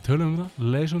 Við tölum um það,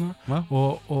 leysum það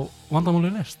og vandamál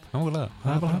er leyst. Nákvæmlega.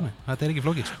 Það er bara þannig. Þetta er ekki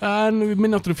flókið. En við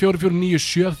minna áttur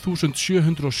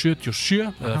 4497777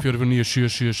 eða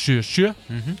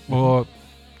 4497777 og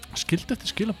skildu eftir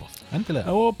skilaboð. Endilega.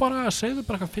 Og bara segðu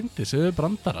bara eitthvað fyndið, segðu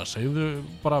brandara, segðu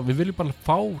bara, við viljum bara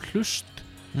fá hlust.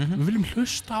 Við viljum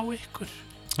hlusta á ykkur.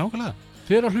 Nákvæmlega.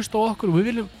 Þið eru að hlusta á okkur og við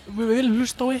viljum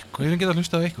hlusta á ykkur. Við viljum geta að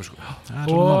hlusta á ykkur, sko.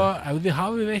 Og ef þið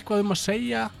hafið eitthvað að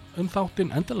segja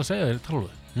þáttinn, endilega segja þeir tala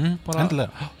við.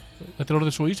 Endilega. Þetta er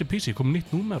orðið svo easy peasy, komið nýtt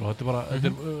númer og þetta er bara, þetta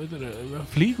er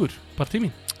flýgur, bara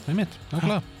tíminn. Það er mitt,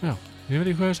 nákvæmlega. Já, ég veit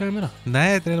ekki hvað ég segja mér það. Nei,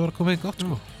 þetta er bara komið gott,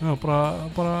 sko. Já,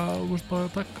 bara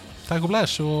takk. Takk og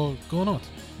bless og góða nótt.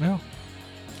 Já.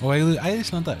 Og eigðu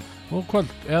æðislegan dag. Og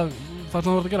kvöld, eða það sem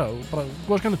þú ert að gera, bara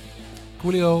góða skemmtun.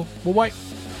 Coolio. Bye bye.